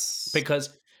 That's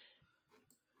because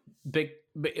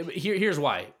here's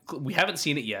why. We haven't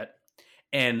seen it yet.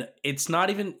 And it's not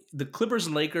even the Clippers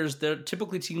and Lakers. They're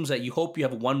typically teams that you hope you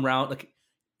have one round. Like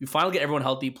you finally get everyone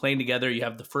healthy, playing together. You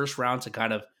have the first round to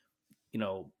kind of,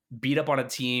 beat up on a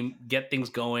team, get things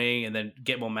going, and then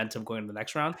get momentum going into the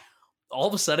next round. All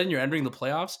of a sudden, you're entering the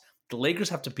playoffs. The Lakers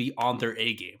have to be on their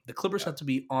A game. The Clippers have to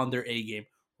be on their A game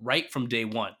right from day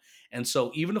one. And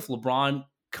so even if LeBron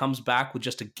comes back with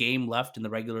just a game left in the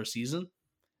regular season,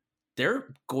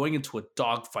 they're going into a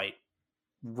dogfight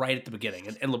right at the beginning.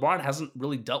 And LeBron hasn't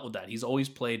really dealt with that. He's always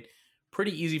played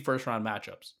pretty easy first round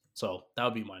matchups. So that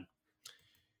would be mine.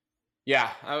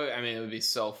 Yeah, I mean, it would be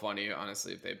so funny,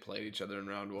 honestly, if they played each other in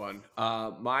round 1.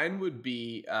 Mine would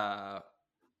be,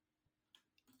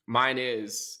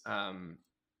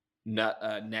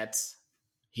 Nets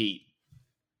Heat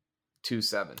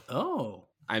 2-7. Oh,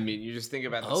 I mean, you just think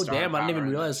about the damn! I didn't even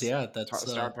realize. Yeah,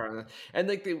 that's star power. And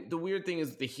like the weird thing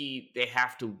is the Heat, they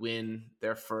have to win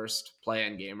their first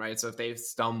play-in game, right? So if they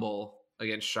stumble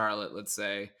against Charlotte, let's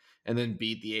say, and then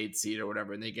beat the 8 seed or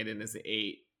whatever, and they get in as the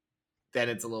 8, then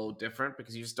it's a little different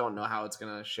because you just don't know how it's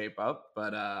gonna shape up.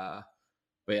 But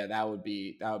yeah, that would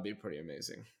be pretty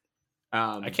amazing.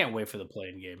 I can't wait for the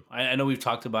play-in game. I know we've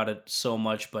talked about it so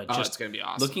much, but just it's gonna be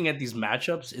awesome. Looking at these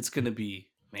matchups, it's gonna be,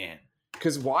 man.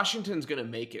 Because Washington's gonna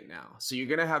make it now, so you're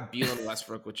gonna have Beal and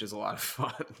Westbrook, which is a lot of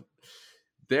fun.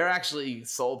 They're actually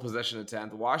sole possession of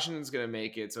 10th. Washington's going to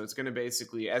make it. So it's going to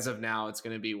basically, as of now, it's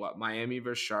going to be what? Miami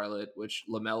versus Charlotte, which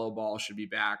LaMelo Ball should be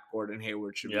back. Gordon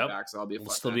Hayward should be Yep. back. So that'll be a It'll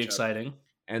fun still be matchup. exciting.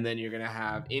 And then you're going to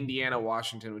have Indiana,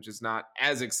 Washington, which is not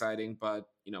as exciting, but,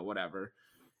 whatever.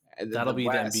 And That'll be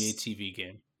West, the NBA TV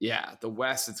game. Yeah. The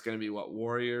West, it's going to be what?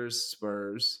 Warriors,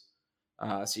 Spurs.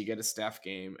 So you get a Steph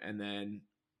game. And then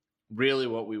really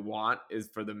what we want is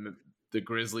for the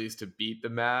Grizzlies to beat the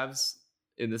Mavs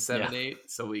in the 7-8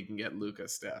 so we can get Luka,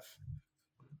 Steph.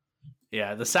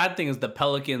 Yeah, the sad thing is the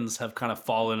Pelicans have kind of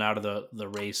fallen out of the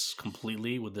race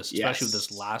completely with this, especially with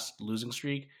this last losing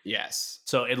streak. Yes.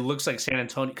 So it looks like San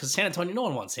Antonio, because San Antonio, no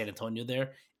one wants San Antonio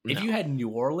there. No. If you had New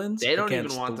Orleans, they don't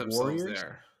even want the themselves Warriors,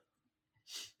 there.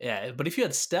 Yeah, but if you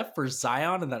had Steph versus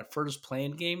Zion in that first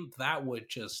playing game, that would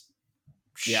just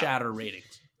shatter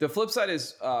ratings. The flip side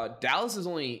is Dallas is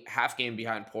only half game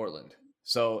behind Portland.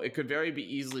 So it could very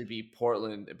easily be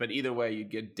Portland, but either way,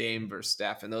 you'd get Dame versus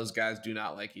Steph, and those guys do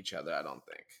not like each other, I don't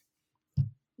think.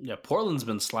 Yeah, Portland's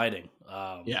been sliding.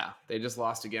 They just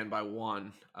lost again by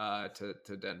 1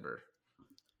 to Denver.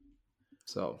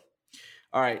 So,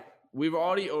 all right, we've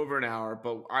already over an hour,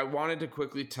 but I wanted to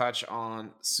quickly touch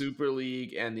on Super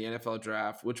League and the NFL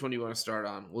Draft. Which one do you want to start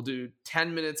on? We'll do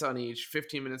 10 minutes on each,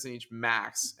 15 minutes on each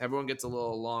max. Everyone gets a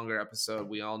little longer episode.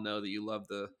 We all know that you love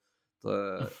the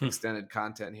extended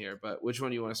content here, but which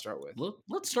one do you want to start with?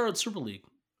 Let's start with Super League.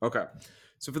 Okay.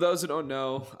 So for those who don't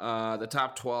know, the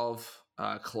top 12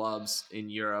 clubs in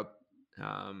Europe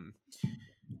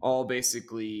all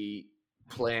basically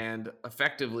planned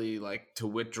effectively like to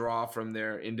withdraw from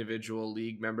their individual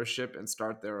league membership and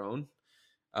start their own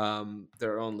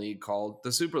league called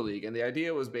the Super League. And the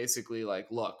idea was basically like,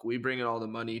 look, we bring in all the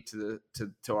money to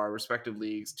our respective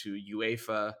leagues, to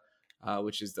UEFA,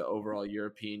 which is the overall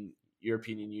European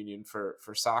Union for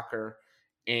soccer.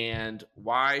 And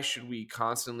why should we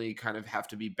constantly kind of have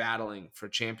to be battling for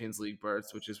Champions League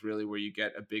berths, which is really where you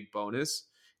get a big bonus,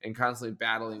 and constantly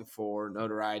battling for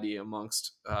notoriety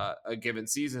amongst a given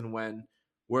season when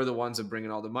we're the ones that bring in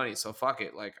all the money. So fuck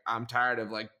it. Like, I'm tired of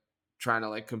like trying to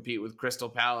like compete with Crystal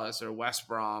Palace or West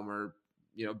Brom or,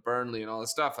 Burnley and all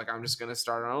this stuff. Like, I'm just going to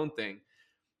start our own thing.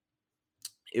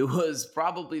 It was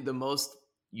probably the most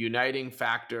uniting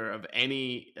factor of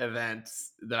any event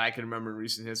that I can remember in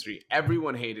recent history.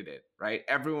 Everyone hated it, right?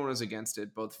 Everyone was against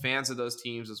it, both fans of those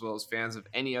teams as well as fans of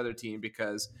any other team,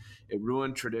 because it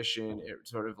ruined tradition. It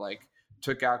sort of like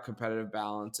took out competitive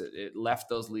balance. It left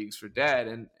those leagues for dead.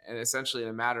 And essentially in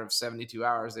a matter of 72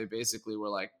 hours, they basically were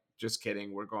like, just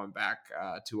kidding. We're going back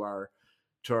to our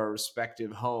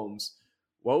respective homes.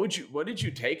 What did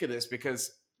you take of this? Because,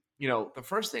 the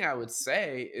first thing I would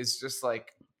say is just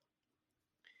like,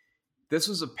 this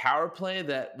was a power play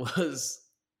that was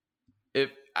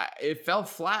it fell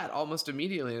flat almost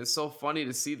immediately. It's so funny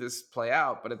to see this play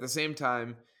out, but at the same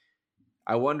time,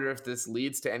 I wonder if this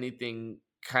leads to anything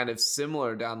kind of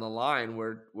similar down the line,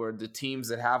 where the teams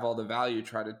that have all the value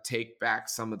try to take back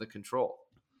some of the control.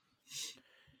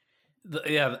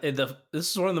 This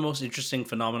is one of the most interesting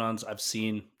phenomenons I've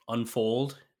seen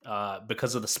unfold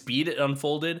because of the speed it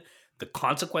unfolded, the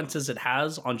consequences it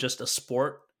has on just a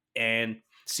sport, and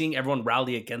seeing everyone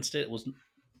rally against it was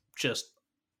just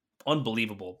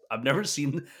unbelievable. I've never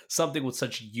seen something with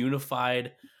such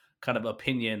unified kind of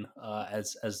opinion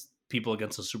as people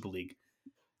against the Super League.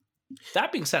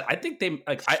 That being said, I think they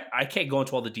like. I can't go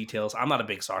into all the details. I'm not a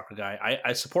big soccer guy.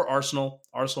 I support Arsenal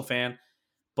fan,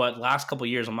 but last couple of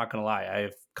years, I'm not gonna lie,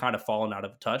 I've kind of fallen out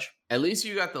of touch. At least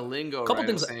you got the lingo right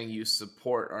of saying you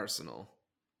support Arsenal.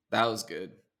 That was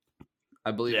good.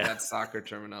 I believe that's soccer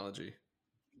terminology.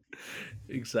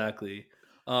 Exactly.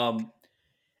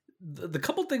 The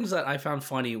couple things that I found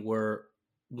funny were,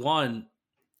 one,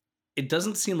 it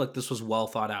doesn't seem like this was well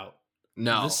thought out.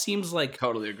 No, this seems like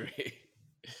totally agree.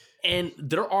 And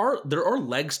there are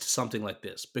legs to something like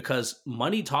this, because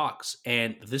money talks,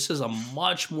 and this is a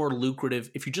much more lucrative.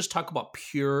 If you just talk about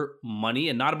pure money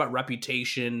and not about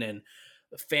reputation and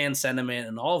fan sentiment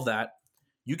and all of that,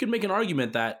 you can make an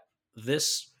argument that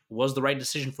this was the right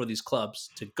decision for these clubs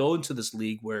to go into this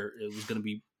league where it was going to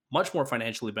be much more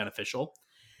financially beneficial.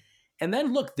 And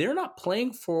then look, they're not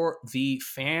playing for the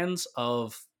fans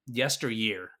of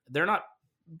yesteryear. They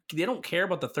don't care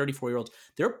about the 34-year-olds.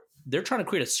 They're trying to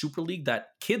create a Super League that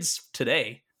kids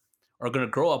today are going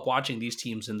to grow up watching these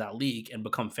teams in that league and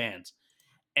become fans.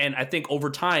 And I think over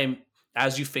time,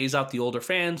 as you phase out the older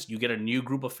fans, you get a new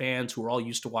group of fans who are all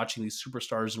used to watching these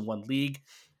superstars in one league.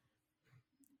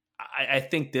 I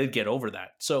think they'd get over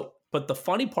that. So, but the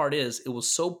funny part is, it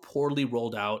was so poorly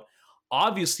rolled out.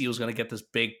 Obviously, it was going to get this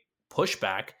big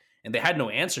pushback, and they had no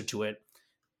answer to it.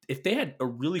 if they had a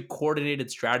really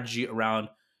coordinated strategy around,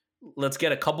 let's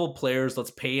get a couple of players,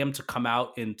 let's pay them to come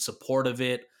out in support of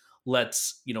it.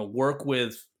 Let's, work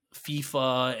with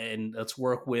FIFA and let's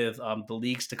work with the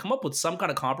leagues to come up with some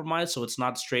kind of compromise. So it's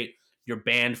not straight you're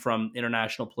banned from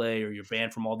international play or you're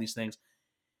banned from all these things.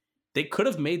 They could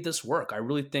have made this work. I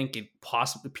really think it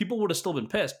possibly, people would have still been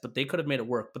pissed, but they could have made it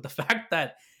work. But the fact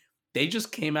that they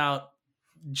just came out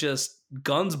just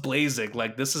guns blazing,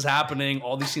 like this is happening,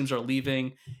 all these teams are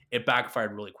leaving, it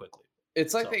backfired really quickly.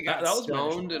 It's like So they got that was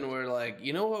stoned and were like,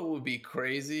 you know what would be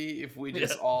crazy if we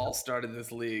just all started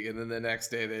this league, and then the next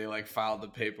day they like filed the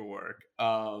paperwork.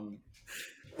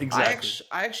 Exactly.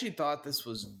 I actually thought this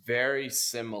was very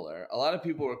similar. A lot of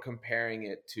people were comparing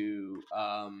it to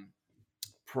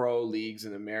pro leagues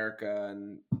in America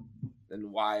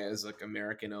and why as like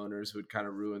American owners would kind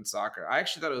of ruin soccer. I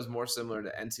actually thought it was more similar to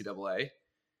NCAA,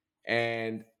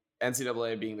 and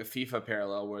NCAA being the FIFA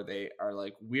parallel, where they are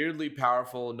like weirdly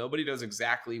powerful. Nobody knows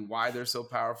exactly why they're so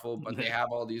powerful, but they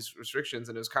have all these restrictions.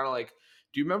 And it was kind of like,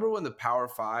 do you remember when the Power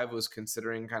Five was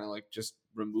considering kind of like just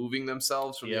removing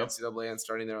themselves from the NCAA and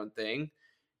starting their own thing?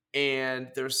 And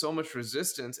there's so much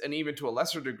resistance, and even to a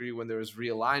lesser degree when there was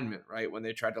realignment, right? When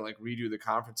they tried to like redo the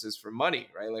conferences for money,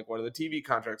 right? Like, what are the TV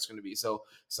contracts going to be? So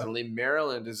suddenly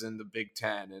Maryland is in the Big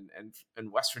Ten,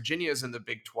 and West Virginia is in the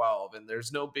Big 12, and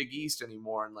there's no Big East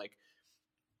anymore. And like,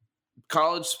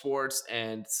 college sports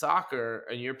and soccer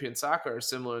and European soccer are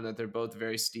similar in that they're both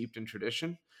very steeped in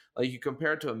tradition. Like, you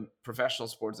compare it to professional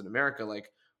sports in America,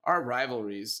 like our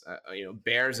rivalries,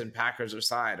 Bears and Packers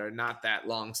aside, are not that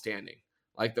long standing.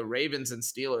 Like the Ravens and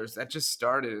Steelers, that just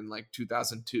started in like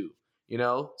 2002,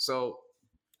 So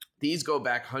these go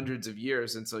back hundreds of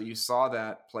years. And so you saw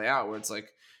that play out where it's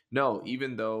like, no,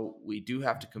 even though we do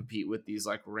have to compete with these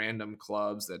like random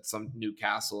clubs that some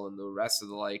Newcastle and the rest of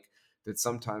the like that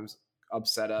sometimes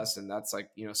upset us. And that's like,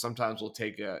 sometimes we'll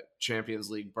take a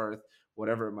Champions League berth,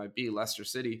 whatever it might be, Leicester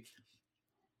City.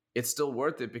 It's still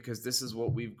worth it because this is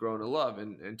what we've grown to love.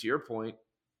 And to your point,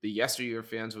 the yesteryear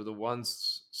fans were the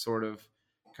ones sort of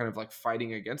kind of like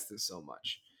fighting against this so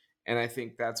much. And I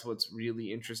think that's what's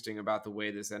really interesting about the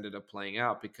way this ended up playing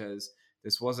out, because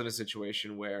this wasn't a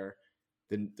situation where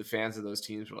the fans of those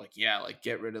teams were like, yeah, like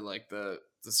get rid of like the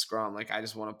scrum. Like, I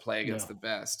just want to play against the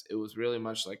best. It was really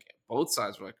much like both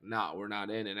sides were like, no, we're not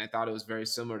in. And I thought it was very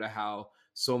similar to how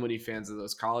so many fans of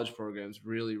those college programs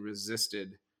really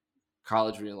resisted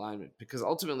college realignment, because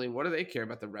ultimately, what do they care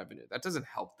about the revenue? That doesn't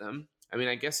help them. I mean,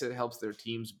 I guess it helps their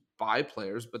teams buy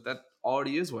players, but that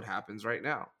already is what happens right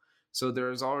now. So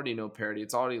there's already no parity.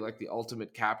 It's already like the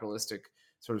ultimate capitalistic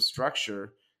sort of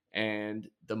structure, and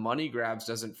the money grabs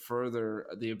doesn't further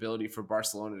the ability for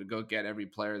Barcelona to go get every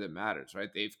player that matters, right?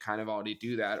 They've kind of already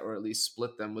do that, or at least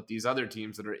split them with these other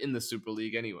teams that are in the Super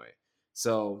League anyway.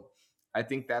 So I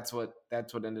think that's what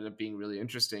ended up being really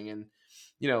interesting. And,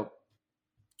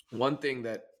 one thing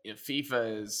that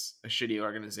FIFA is a shitty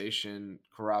organization,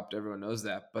 corrupt, everyone knows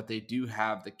that, but they do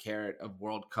have the carrot of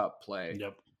World Cup play.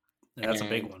 Yep. And that's a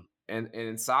big one. And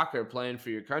in soccer, playing for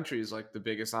your country is like the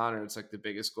biggest honor. It's like the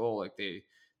biggest goal. Like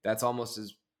that's almost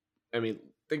as, I mean,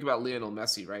 think about Lionel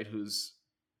Messi, right? Who's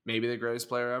maybe the greatest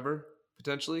player ever,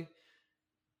 potentially.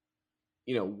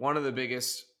 One of the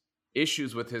biggest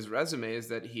issues with his resume is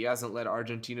that he hasn't led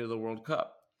Argentina to the World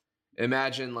Cup.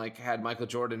 Imagine like had Michael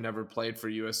Jordan never played for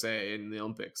USA in the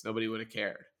Olympics, nobody would have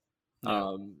cared.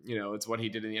 Yeah. It's what he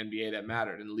did in the NBA that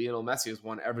mattered. And Lionel Messi has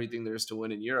won everything there is to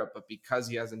win in Europe, but because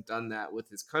he hasn't done that with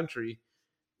his country,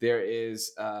 there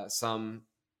is some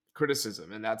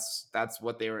criticism, and that's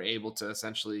what they were able to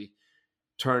essentially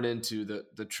turn into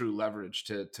the true leverage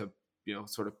to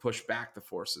sort of push back the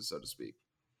forces, so to speak.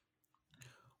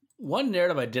 One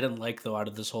narrative I didn't like, though, out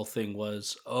of this whole thing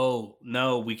was, oh,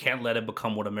 no, we can't let it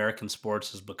become what American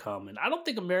sports has become. And I don't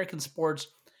think American sports,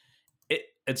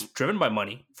 it's driven by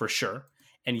money, for sure.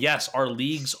 And yes, our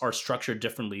leagues are structured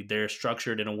differently. They're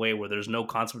structured in a way where there's no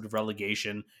concept of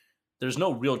relegation. There's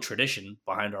no real tradition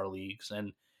behind our leagues.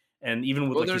 And even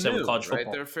with, like you said, with college football.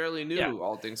 Right? They're fairly new,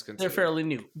 all things considered. They're fairly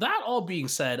new. That all being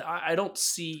said, I don't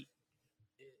see...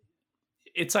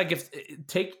 It's like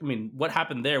what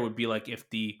happened there would be like if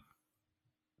the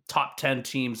top 10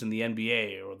 teams in the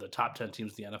NBA or the top 10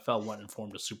 teams in the NFL went and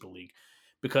formed a Super League,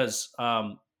 because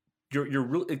you're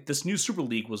really, this new Super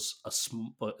League is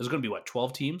going to be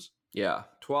 12 teams? Yeah,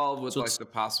 12 with like the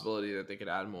possibility that they could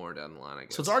add more down the line, I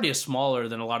guess. So it's already smaller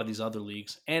than a lot of these other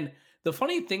leagues. And the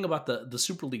funny thing about the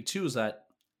Super League too is that,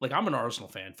 like, I'm an Arsenal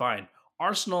fan, fine.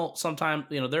 Arsenal, sometimes,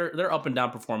 they're up and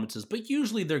down performances, but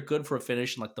usually they're good for a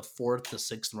finish in like the 4th to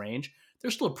 6th range. They're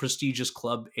still a prestigious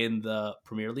club in the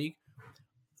Premier League.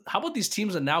 how about these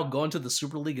teams that now go into the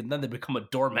Super League and then they become a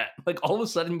doormat? Like all of a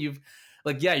sudden you've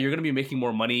like, yeah, you're going to be making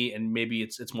more money and maybe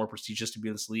it's more prestigious to be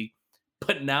in this league,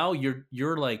 but now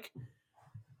you're like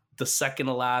the second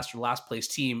to last or last place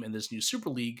team in this new Super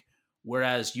League,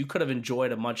 whereas you could have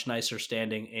enjoyed a much nicer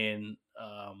standing in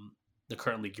the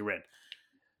current league you're in.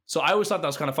 So I always thought that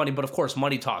was kind of funny, but of course,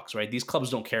 money talks, right? These clubs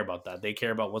don't care about that. They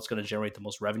care about what's going to generate the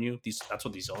most revenue. That's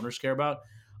what these owners care about.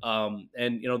 And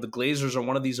the Glazers are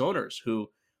one of these owners who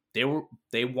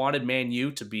they wanted Man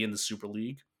U to be in the Super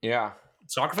League. Yeah,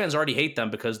 soccer fans already hate them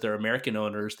because they're American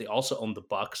owners. They also own the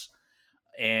Bucks,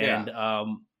 and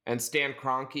and Stan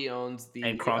Kroenke owns the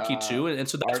Kroenke too, and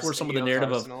so that's where some of the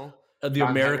narrative of the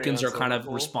John Americans Henry are kind of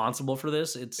Liverpool. responsible for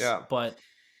this. But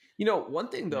one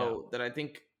thing though that I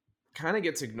think kind of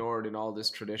gets ignored in all this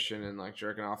tradition and like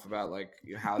jerking off about like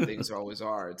how things always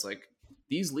are. It's like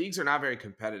these leagues are not very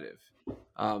competitive.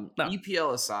 No.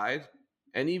 EPL aside,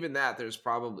 and even that, there's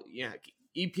probably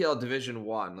EPL Division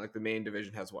 1, like the main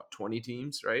division has 20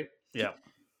 teams, right? Yeah.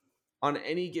 On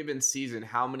any given season,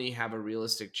 how many have a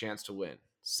realistic chance to win?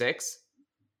 6?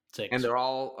 6. And they're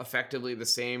all effectively the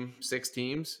same 6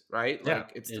 teams, right? Yeah.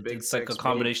 Like it's the big it's 6. like a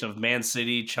combination of Man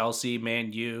City, Chelsea,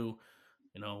 Man U.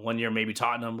 1 year maybe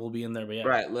Tottenham will be in there, but yeah.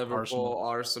 Right, Liverpool,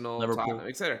 Arsenal, Tottenham,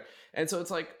 etc. And so it's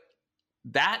like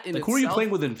that in like, itself. Who are you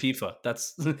playing with in FIFA?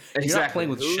 That's exactly. You're not playing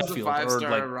with Who's Sheffield the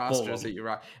 5-star or like rosters Fulham. that you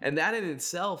rock. And that in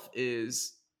itself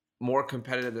is more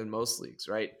competitive than most leagues,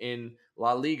 right? In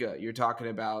La Liga, you're talking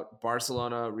about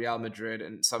Barcelona, Real Madrid,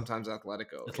 and sometimes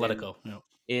Atletico.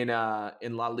 In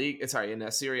La Liga,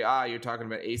 in Serie A, you're talking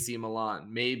about AC Milan,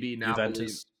 maybe Napoli.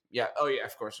 Juventus. Yeah. Oh yeah,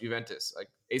 of course, Juventus. Like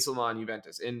AC Milan,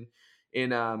 Juventus. In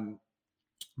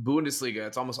Bundesliga,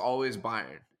 it's almost always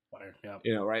Bayern.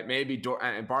 Yeah. Right? Maybe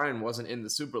and Bayern wasn't in the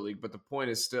Super League, but the point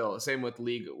is still same with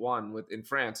League One. In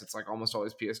France, it's like almost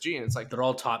always PSG, and it's like they're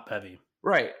all top heavy,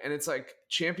 right? And it's like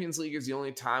Champions League is the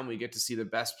only time we get to see the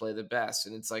best play the best,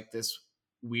 and it's like this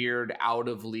weird out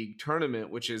of league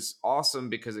tournament, which is awesome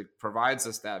because it provides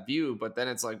us that view. But then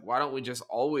it's like, why don't we just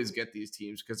always get these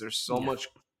teams because they're so much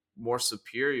more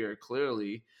superior,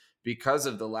 clearly, because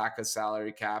of the lack of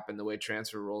salary cap and the way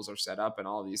transfer rules are set up and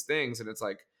all these things. And it's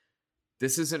like,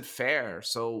 this isn't fair.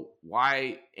 So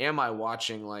why am I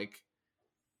watching like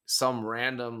some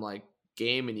random like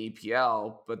game in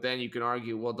EPL? But then you can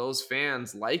argue, well, those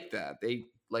fans like that. They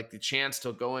like the chance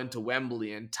to go into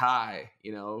Wembley and tie,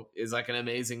 is like an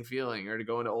amazing feeling, or to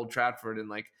go into Old Trafford and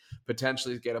like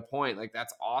potentially get a point. Like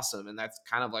that's awesome. And that's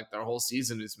kind of like their whole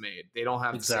season is made. They don't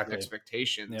have the same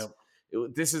expectations.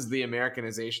 Yep. This is the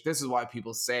Americanization. This is why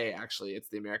people say actually it's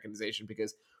the Americanization,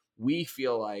 because we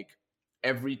feel like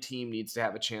every team needs to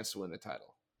have a chance to win the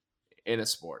title in a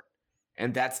sport.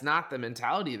 And that's not the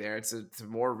mentality there. It's a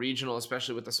more regional,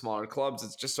 especially with the smaller clubs.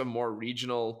 It's just a more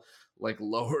regional, like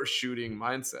lower shooting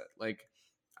mindset. Like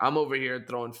I'm over here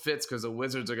throwing fits because the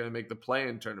Wizards are going to make the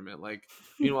play-in tournament. Like,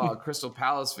 meanwhile, a Crystal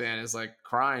Palace fan is like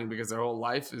crying because their whole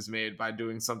life is made by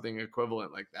doing something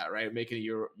equivalent like that, right? Making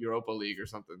a Europa League or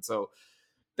something. So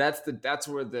that's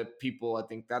where the people, I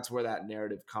think that's where that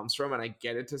narrative comes from. And I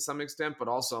get it to some extent, but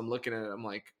also I'm looking at it, I'm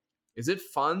like, is it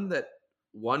fun that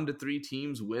 1 to 3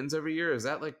 teams wins every year? Is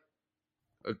that like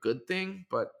a good thing?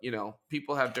 But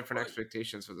people have different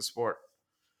expectations for the sport.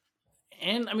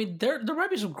 And I mean, there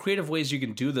might be some creative ways you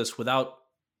can do this without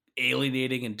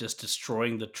alienating and just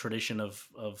destroying the tradition of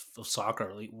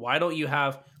soccer. Like, why don't you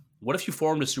what if you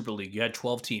formed a Super League? You had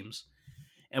 12 teams.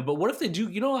 But what if they do,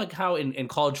 like how in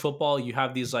college football, you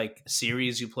have these like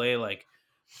series you play, like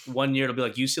 1 year, it'll be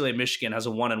like UCLA, Michigan has a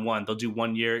 1-1. They'll do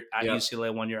 1 year at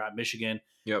UCLA, 1 year at Michigan.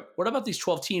 Yep. What about these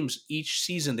 12 teams? Each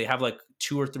season, they have like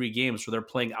 2 or 3 games where they're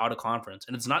playing out of conference,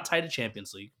 and it's not tied to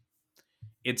Champions League.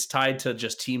 It's tied to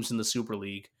just teams in the Super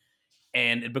League,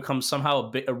 and it becomes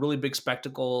somehow a really big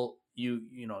spectacle. You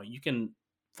can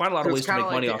find a lot of ways to make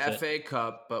money off it. It's kind of like the FA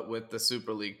Cup, but with the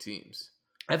Super League teams.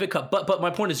 FA Cup, but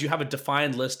my point is, you have a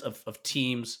defined list of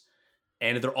teams,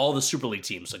 and they're all the Super League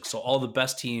teams. Like, so all the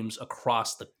best teams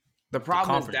across the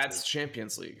problem is that's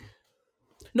Champions League.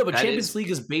 No, but Champions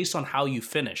League is based on how you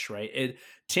finish, right?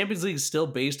 Champions League is still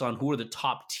based on who are the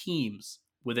top teams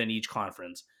within each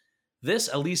conference. This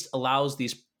at least allows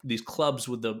these clubs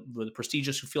with the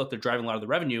prestigious who feel like they're driving a lot of the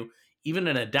revenue, even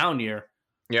in a down year.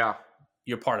 Yeah,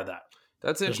 you're part of that.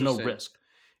 That's interesting. There's no risk.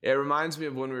 It reminds me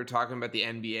of when we were talking about the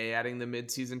NBA adding the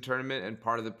mid-season tournament, and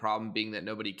part of the problem being that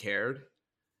nobody cared,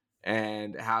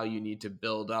 and how you need to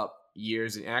build up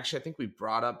years. And actually, I think we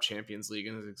brought up Champions League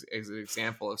as an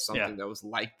example of something that was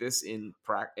like this in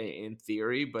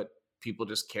theory, but people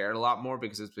just cared a lot more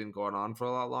because it's been going on for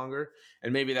a lot longer.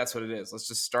 And maybe that's what it is. Let's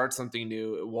just start something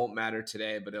new. It won't matter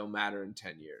today, but it'll matter in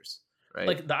 10 years. right?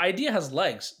 Like the idea has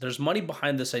legs. There's money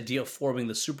behind this idea of forming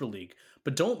the Super League,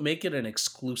 but don't make it an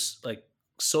exclusive, like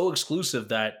so exclusive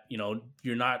that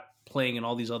you're not playing in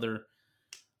all these other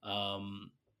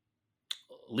um,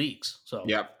 leagues. So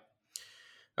Yep.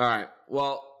 All right.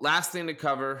 Well, last thing to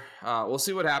cover. We'll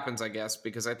see what happens, I guess,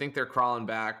 because I think they're crawling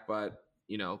back, but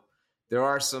there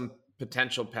are some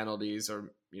potential penalties,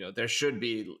 or there should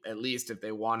be, at least if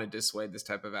they want to dissuade this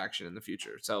type of action in the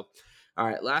future. So, all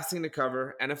right. Last thing to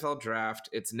cover: NFL draft.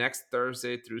 It's next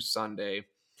Thursday through Sunday.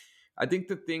 I think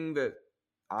the thing that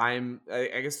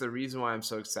I guess the reason why I'm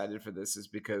so excited for this is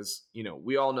because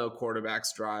we all know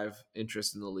quarterbacks drive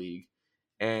interest in the league.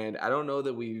 And I don't know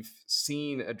that we've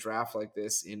seen a draft like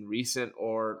this in recent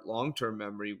or long-term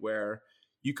memory where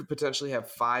you could potentially have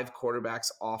 5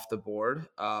 quarterbacks off the board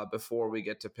before we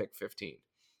get to pick 15.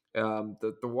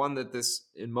 The one that this,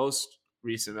 in most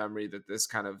recent memory, that this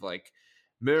kind of like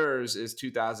mirrors is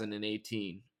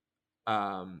 2018,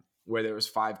 where there was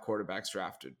 5 quarterbacks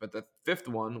drafted. But the 5th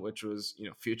one, which was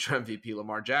future MVP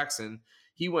Lamar Jackson,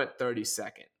 he went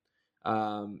 32nd.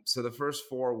 So the first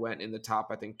 4 went in the top,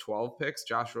 I think, 12 picks.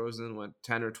 Josh Rosen went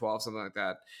 10 or 12, something like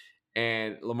that.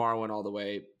 And Lamar went all the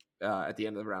way at the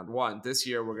end of round 1. This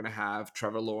year, we're going to have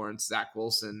Trevor Lawrence, Zach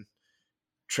Wilson,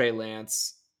 Trey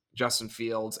Lance, Justin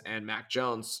Fields, and Mac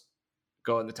Jones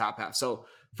go in the top half. So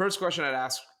first question I'd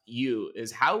ask you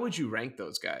is, how would you rank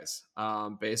those guys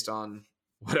based on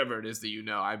whatever it is that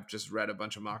I've just read a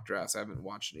bunch of mock drafts. I haven't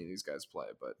watched any of these guys play,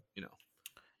 but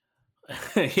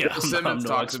yeah, Simmons I'm no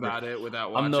talks expert. about it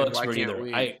without watching. I'm no Why expert can't either.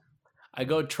 we? I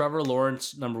go Trevor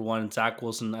Lawrence number 1, Zach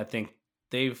Wilson. I think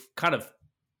they've kind of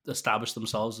established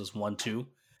themselves as 1, 2.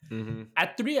 Mm-hmm.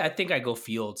 At 3, I think I go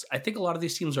Fields. I think a lot of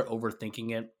these teams are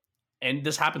overthinking it, and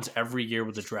this happens every year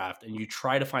with the draft. And you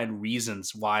try to find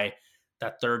reasons why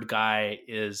that third guy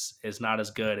is not as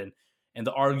good, and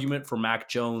the argument for Mac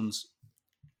Jones.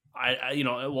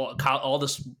 All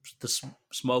this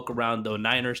smoke around the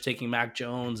Niners taking Mac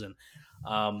Jones, and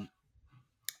I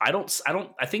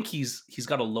think he's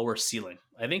got a lower ceiling.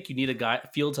 I think you need a guy.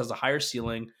 Fields has a higher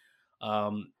ceiling.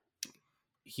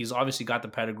 He's obviously got the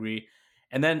pedigree.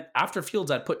 And then after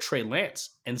Fields, I'd put Trey Lance,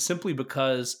 and simply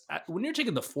because when you're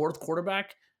taking the 4th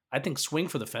quarterback, I think swing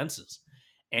for the fences.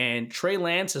 And Trey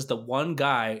Lance is the one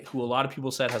guy who a lot of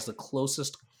people said has the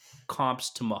closest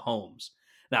comps to Mahomes.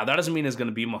 Now that doesn't mean it's going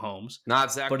to be Mahomes,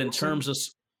 Not Zach but in Wilson? terms of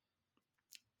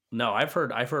no, I've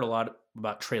heard a lot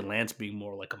about Trey Lance being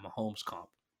more like a Mahomes comp.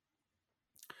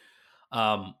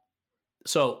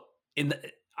 So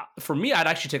for me, I'd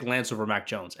actually take Lance over Mac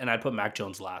Jones, and I'd put Mac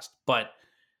Jones last. But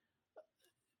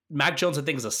Mac Jones, I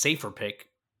think, is a safer pick.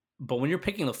 But when you're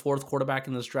picking the 4th quarterback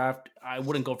in this draft, I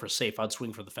wouldn't go for safe. I'd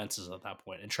swing for the fences at that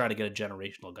point and try to get a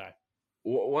generational guy.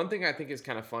 One thing I think is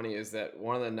kind of funny is that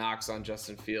one of the knocks on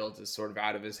Justin Fields is sort of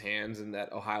out of his hands, and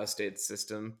that Ohio State's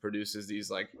system produces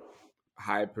these like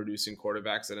high producing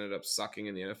quarterbacks that ended up sucking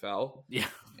in the NFL. Yeah,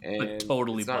 and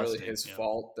totally it's not busting, really his yeah.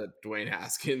 fault that Dwayne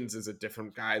Haskins is a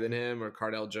different guy than him, or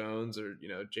Cardell Jones, or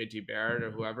JT Barrett, or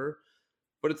whoever.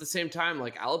 But at the same time,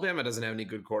 like Alabama doesn't have any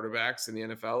good quarterbacks in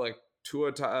the NFL. Like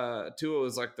Tua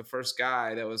was like the first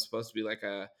guy that was supposed to be like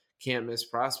a can't miss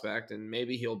prospect, and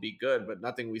maybe he'll be good, but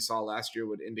nothing we saw last year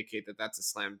would indicate that that's a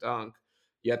slam dunk.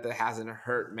 Yet that hasn't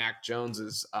hurt Mac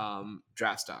Jones's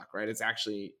draft stock, right? It's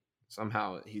actually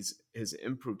somehow he's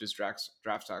improved his draft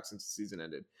stock since the season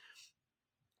ended.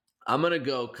 I'm gonna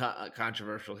go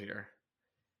controversial here.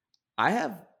 I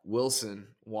have Wilson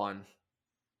 1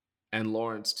 and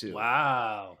Lawrence 2.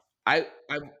 Wow.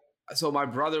 So my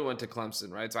brother went to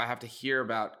Clemson, right? So I have to hear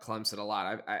about Clemson a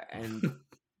lot. And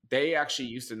they actually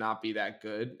used to not be that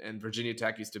good, and Virginia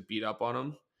Tech used to beat up on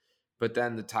them. But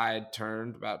then the tide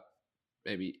turned about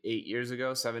maybe 7, 8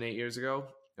 years ago,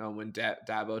 when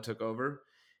Dabo took over.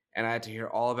 And I had to hear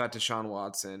all about Deshaun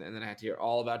Watson, and then I had to hear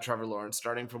all about Trevor Lawrence,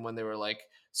 starting from when they were like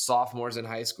sophomores in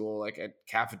high school, like at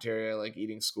cafeteria, like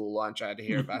eating school lunch. I had to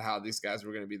hear about how these guys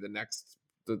were going to be the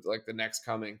next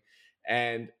coming.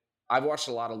 And I've watched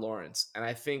a lot of Lawrence, and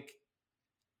I think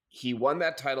he won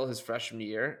that title his freshman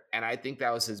year, and I think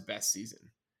that was his best season.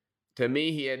 To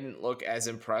me, he didn't look as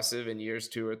impressive in years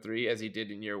 2 or 3 as he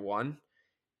did in year 1.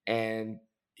 And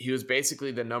he was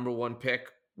basically the number 1 pick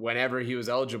whenever he was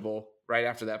eligible right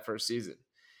after that first season.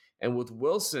 And with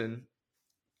Wilson,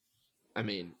 I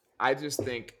mean, I just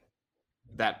think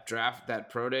that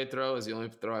pro day throw is the only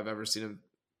throw I've ever seen him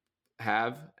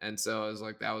have. And so I was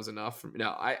like, that was enough for me. No,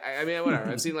 I mean, whatever.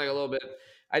 I've seen like a little bit.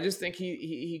 I just think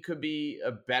he could be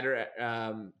a better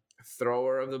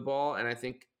thrower of the ball. And I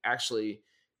think actually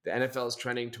the NFL is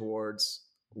trending towards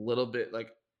a little bit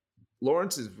like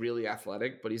Lawrence is really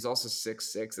athletic, but he's also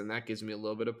 6'6", and that gives me a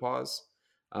little bit of pause.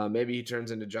 Maybe he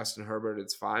turns into Justin Herbert.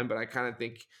 It's fine, but I kind of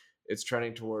think it's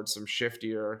trending towards some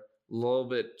shiftier, a little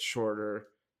bit shorter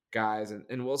guys.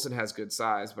 And Wilson has good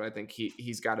size, but I think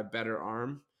he's got a better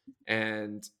arm.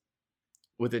 And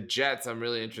with the Jets, I'm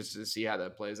really interested to see how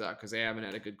that plays out because they haven't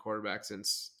had a good quarterback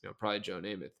since probably Joe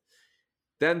Namath.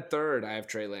 Then third, I have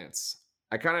Trey Lance.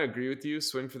 I kind of agree with you,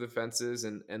 swing for the fences,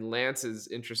 and Lance is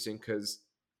interesting because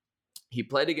he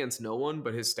played against no one,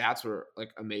 but his stats were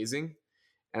like amazing.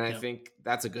 And I think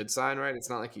that's a good sign, right? It's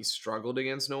not like he struggled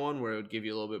against no one where it would give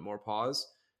you a little bit more pause.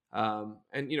 And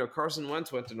Carson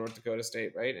Wentz went to North Dakota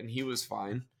State, right? And he was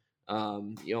fine.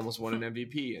 He almost won an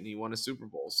MVP and he won a Super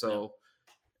Bowl. So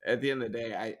at the end of the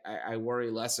day, I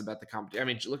worry less about the competition. I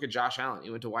mean, look at Josh Allen. He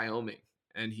went to Wyoming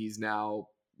and he's now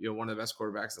one of the best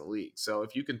quarterbacks in the league. So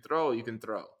if you can throw, you can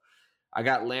throw. I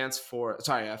got Fields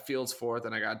fourth,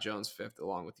 and I got Jones fifth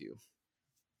along with you.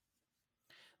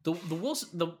 The Wilson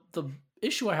the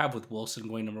issue I have with Wilson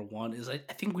going number one is I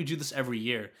think we do this every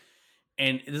year,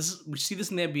 and we see this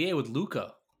in the NBA with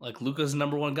Luka. Like Luka's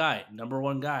number one guy,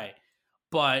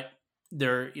 but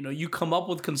you come up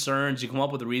with concerns, you come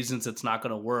up with reasons it's not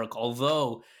going to work.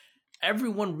 Although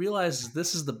everyone realizes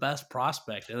this is the best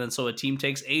prospect, and then so a team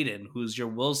takes Aiden, who's your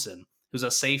Wilson, who's a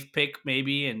safe pick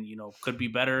maybe, and could be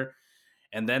better.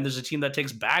 And then there's a team that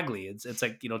takes Bagley. It's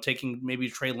like taking maybe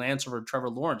Trey Lance over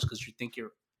Trevor Lawrence because you think you're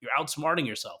outsmarting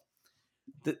yourself.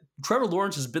 Trevor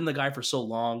Lawrence has been the guy for so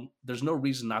long. There's no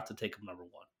reason not to take him number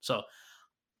one. So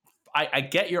I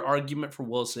get your argument for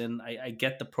Wilson. I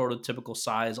get the prototypical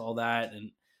size, all that,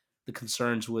 and the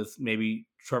concerns with maybe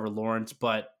Trevor Lawrence.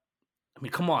 But I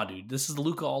mean, come on, dude. This is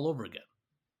Luka all over again.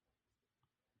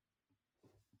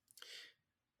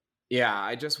 Yeah,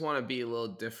 I just want to be a little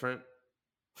different.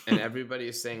 And everybody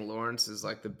is saying Lawrence is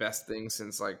like the best thing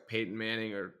since like Peyton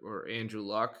Manning or Andrew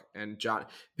Luck and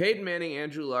Peyton Manning,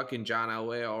 Andrew Luck, and John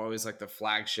Elway are always like the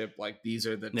flagship. Like these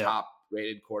are the top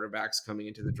rated quarterbacks coming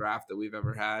into the draft that we've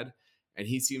ever had. And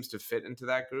he seems to fit into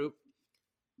that group.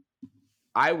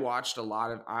 I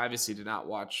obviously did not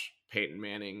watch Peyton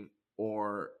Manning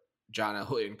or John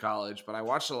Elway in college, but I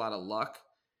watched a lot of Luck.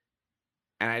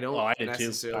 And I don't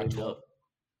necessarily know.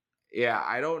 Yeah,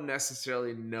 I don't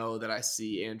necessarily know that I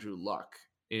see Andrew Luck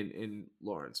in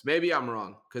Lawrence. Maybe I'm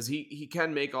wrong because he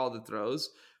can make all the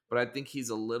throws, but I think he's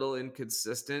a little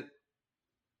inconsistent.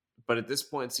 But at this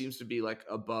point, seems to be like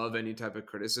above any type of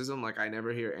criticism. Like I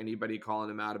never hear anybody calling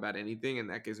him out about anything, and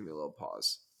that gives me a little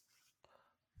pause.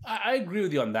 I agree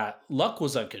with you on that. Luck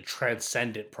was like a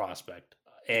transcendent prospect,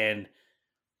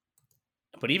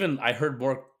 but even I heard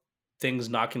more things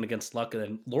knocking against Luck, and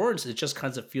then Lawrence, it just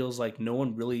kind of feels like no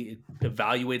one really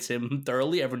evaluates him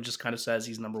thoroughly. Everyone just kind of says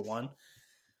he's number one.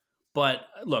 But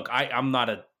look, I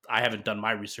haven't done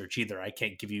my research either. I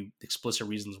can't give you explicit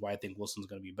reasons why I think Wilson's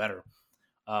going to be better.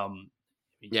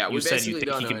 You said you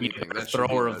think he could be a better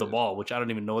thrower of the ball, which I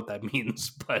don't even know what that means,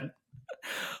 but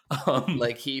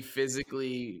like he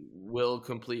physically will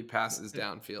complete passes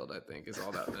downfield, I think is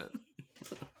all that meant.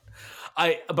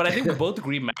 But I think we both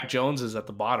agree Mac Jones is at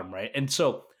the bottom, right? And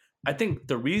so I think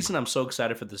the reason I'm so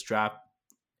excited for this draft,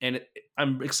 and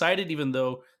I'm excited even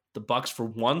though the Bucs for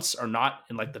once are not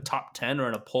in like the top 10 or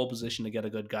in a pole position to get a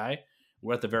good guy,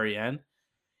 we're at the very end,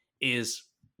 is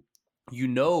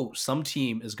some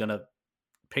team is going to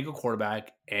pick a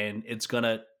quarterback and it's going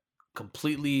to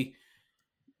completely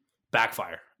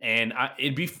backfire. And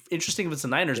it'd be interesting if it's the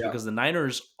Niners because the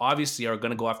Niners obviously are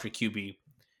going to go after QB.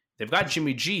 They've got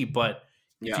Jimmy G, but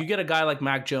if you get a guy like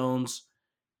Mac Jones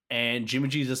and Jimmy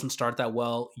G doesn't start that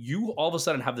well, you all of a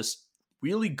sudden have this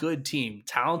really good team,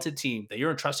 talented team that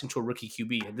you're entrusting to a rookie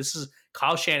QB. And this is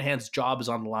Kyle Shanahan's job is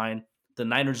on the line. The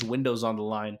Niners' window's on the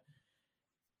line.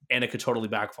 And it could totally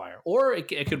backfire. Or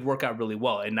it could work out really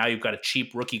well. And now you've got a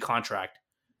cheap rookie contract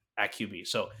at QB.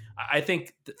 So I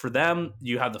think for them,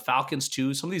 you have the Falcons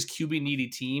too. Some of these QB needy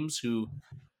teams who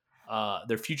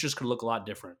their futures could look a lot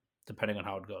different depending on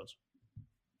how it goes.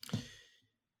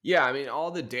 Yeah, I mean,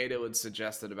 all the data would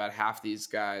suggest that about half these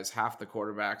guys, half the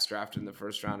quarterbacks drafted in the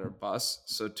first round are bust.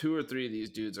 So 2 or 3 of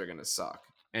these dudes are going to suck.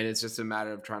 And it's just a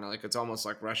matter of trying to it's almost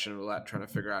like Russian roulette, trying to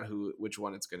figure out which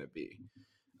one it's going to be.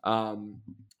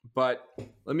 But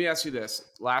let me ask you this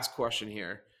last question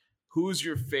here. Who's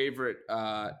your favorite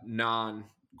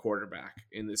non-quarterback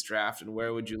in this draft, and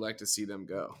where would you like to see them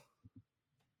go?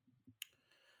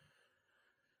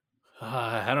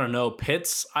 I don't know.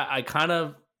 Pitts, I kind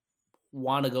of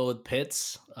want to go with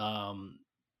Pitts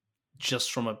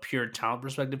just from a pure talent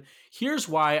perspective. Here's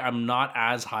why I'm not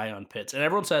as high on Pitts. And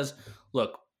everyone says,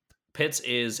 look, Pitts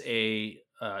is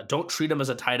don't treat him as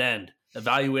a tight end.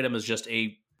 Evaluate him as just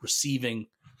a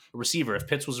receiver. If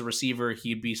Pitts was a receiver,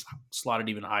 he'd be slotted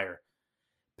even higher.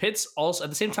 Pitts also,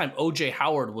 at the same time, OJ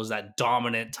Howard was that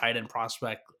dominant tight end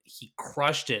prospect. He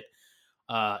crushed it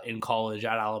in college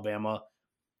at Alabama,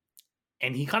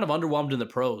 and he kind of underwhelmed in the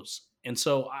pros. And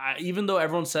so, even though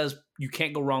everyone says you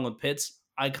can't go wrong with Pitts,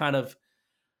 I'm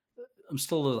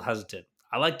still a little hesitant.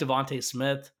 I like Devontae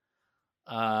Smith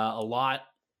a lot.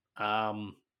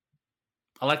 I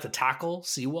like the tackle,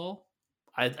 Sewell.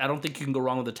 I don't think you can go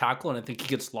wrong with the tackle, and I think he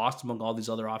gets lost among all these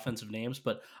other offensive names,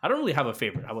 but I don't really have a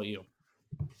favorite. How about you?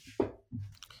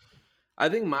 I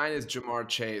think mine is Jamar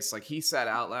Chase. Like, he sat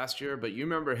out last year, but you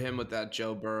remember him with that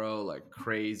Joe Burrow, like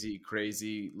crazy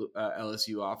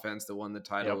LSU offense that won the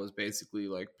title. Was basically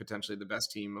like potentially the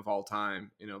best team of all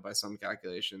time, by some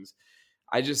calculations.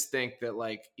 I just think that,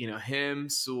 like, him,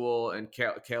 Sewell, and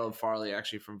Caleb Farley,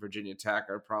 actually from Virginia Tech,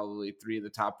 are probably three of the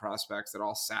top prospects that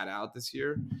all sat out this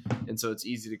year. And so it's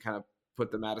easy to kind of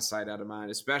put them out of sight, out of mind,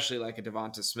 especially like a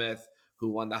Devonta Smith who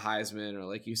won the Heisman, or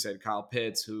like you said, Kyle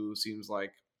Pitts, who seems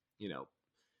like,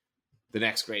 the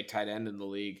next great tight end in the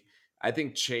league. I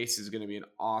think Chase is going to be an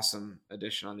awesome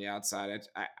addition on the outside.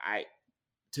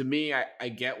 To me, I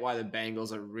get why the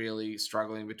Bengals are really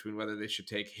struggling between whether they should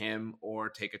take him or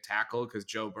take a tackle, because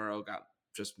Joe Burrow got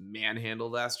just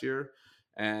manhandled last year.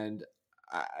 And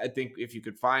I think if you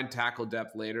could find tackle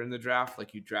depth later in the draft,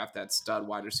 like you draft that stud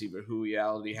wide receiver who he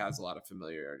already has a lot of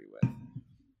familiarity with.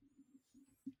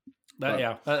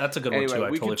 That's a good one too.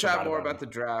 We could chat more about the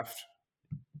draft.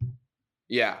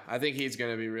 Yeah, I think he's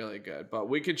going to be really good. But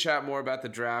we could chat more about the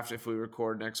draft if we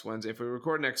record next Wednesday. If we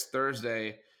record next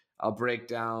Thursday, I'll break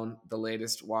down the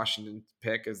latest Washington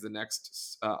pick as the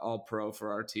next All-Pro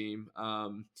for our team.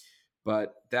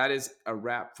 But that is a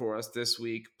wrap for us this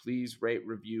week. Please rate,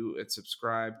 review, and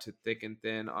subscribe to Thick and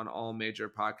Thin on all major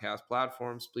podcast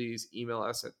platforms. Please email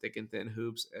us at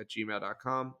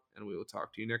thickandthinhoops@gmail.com, and we will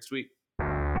talk to you next week.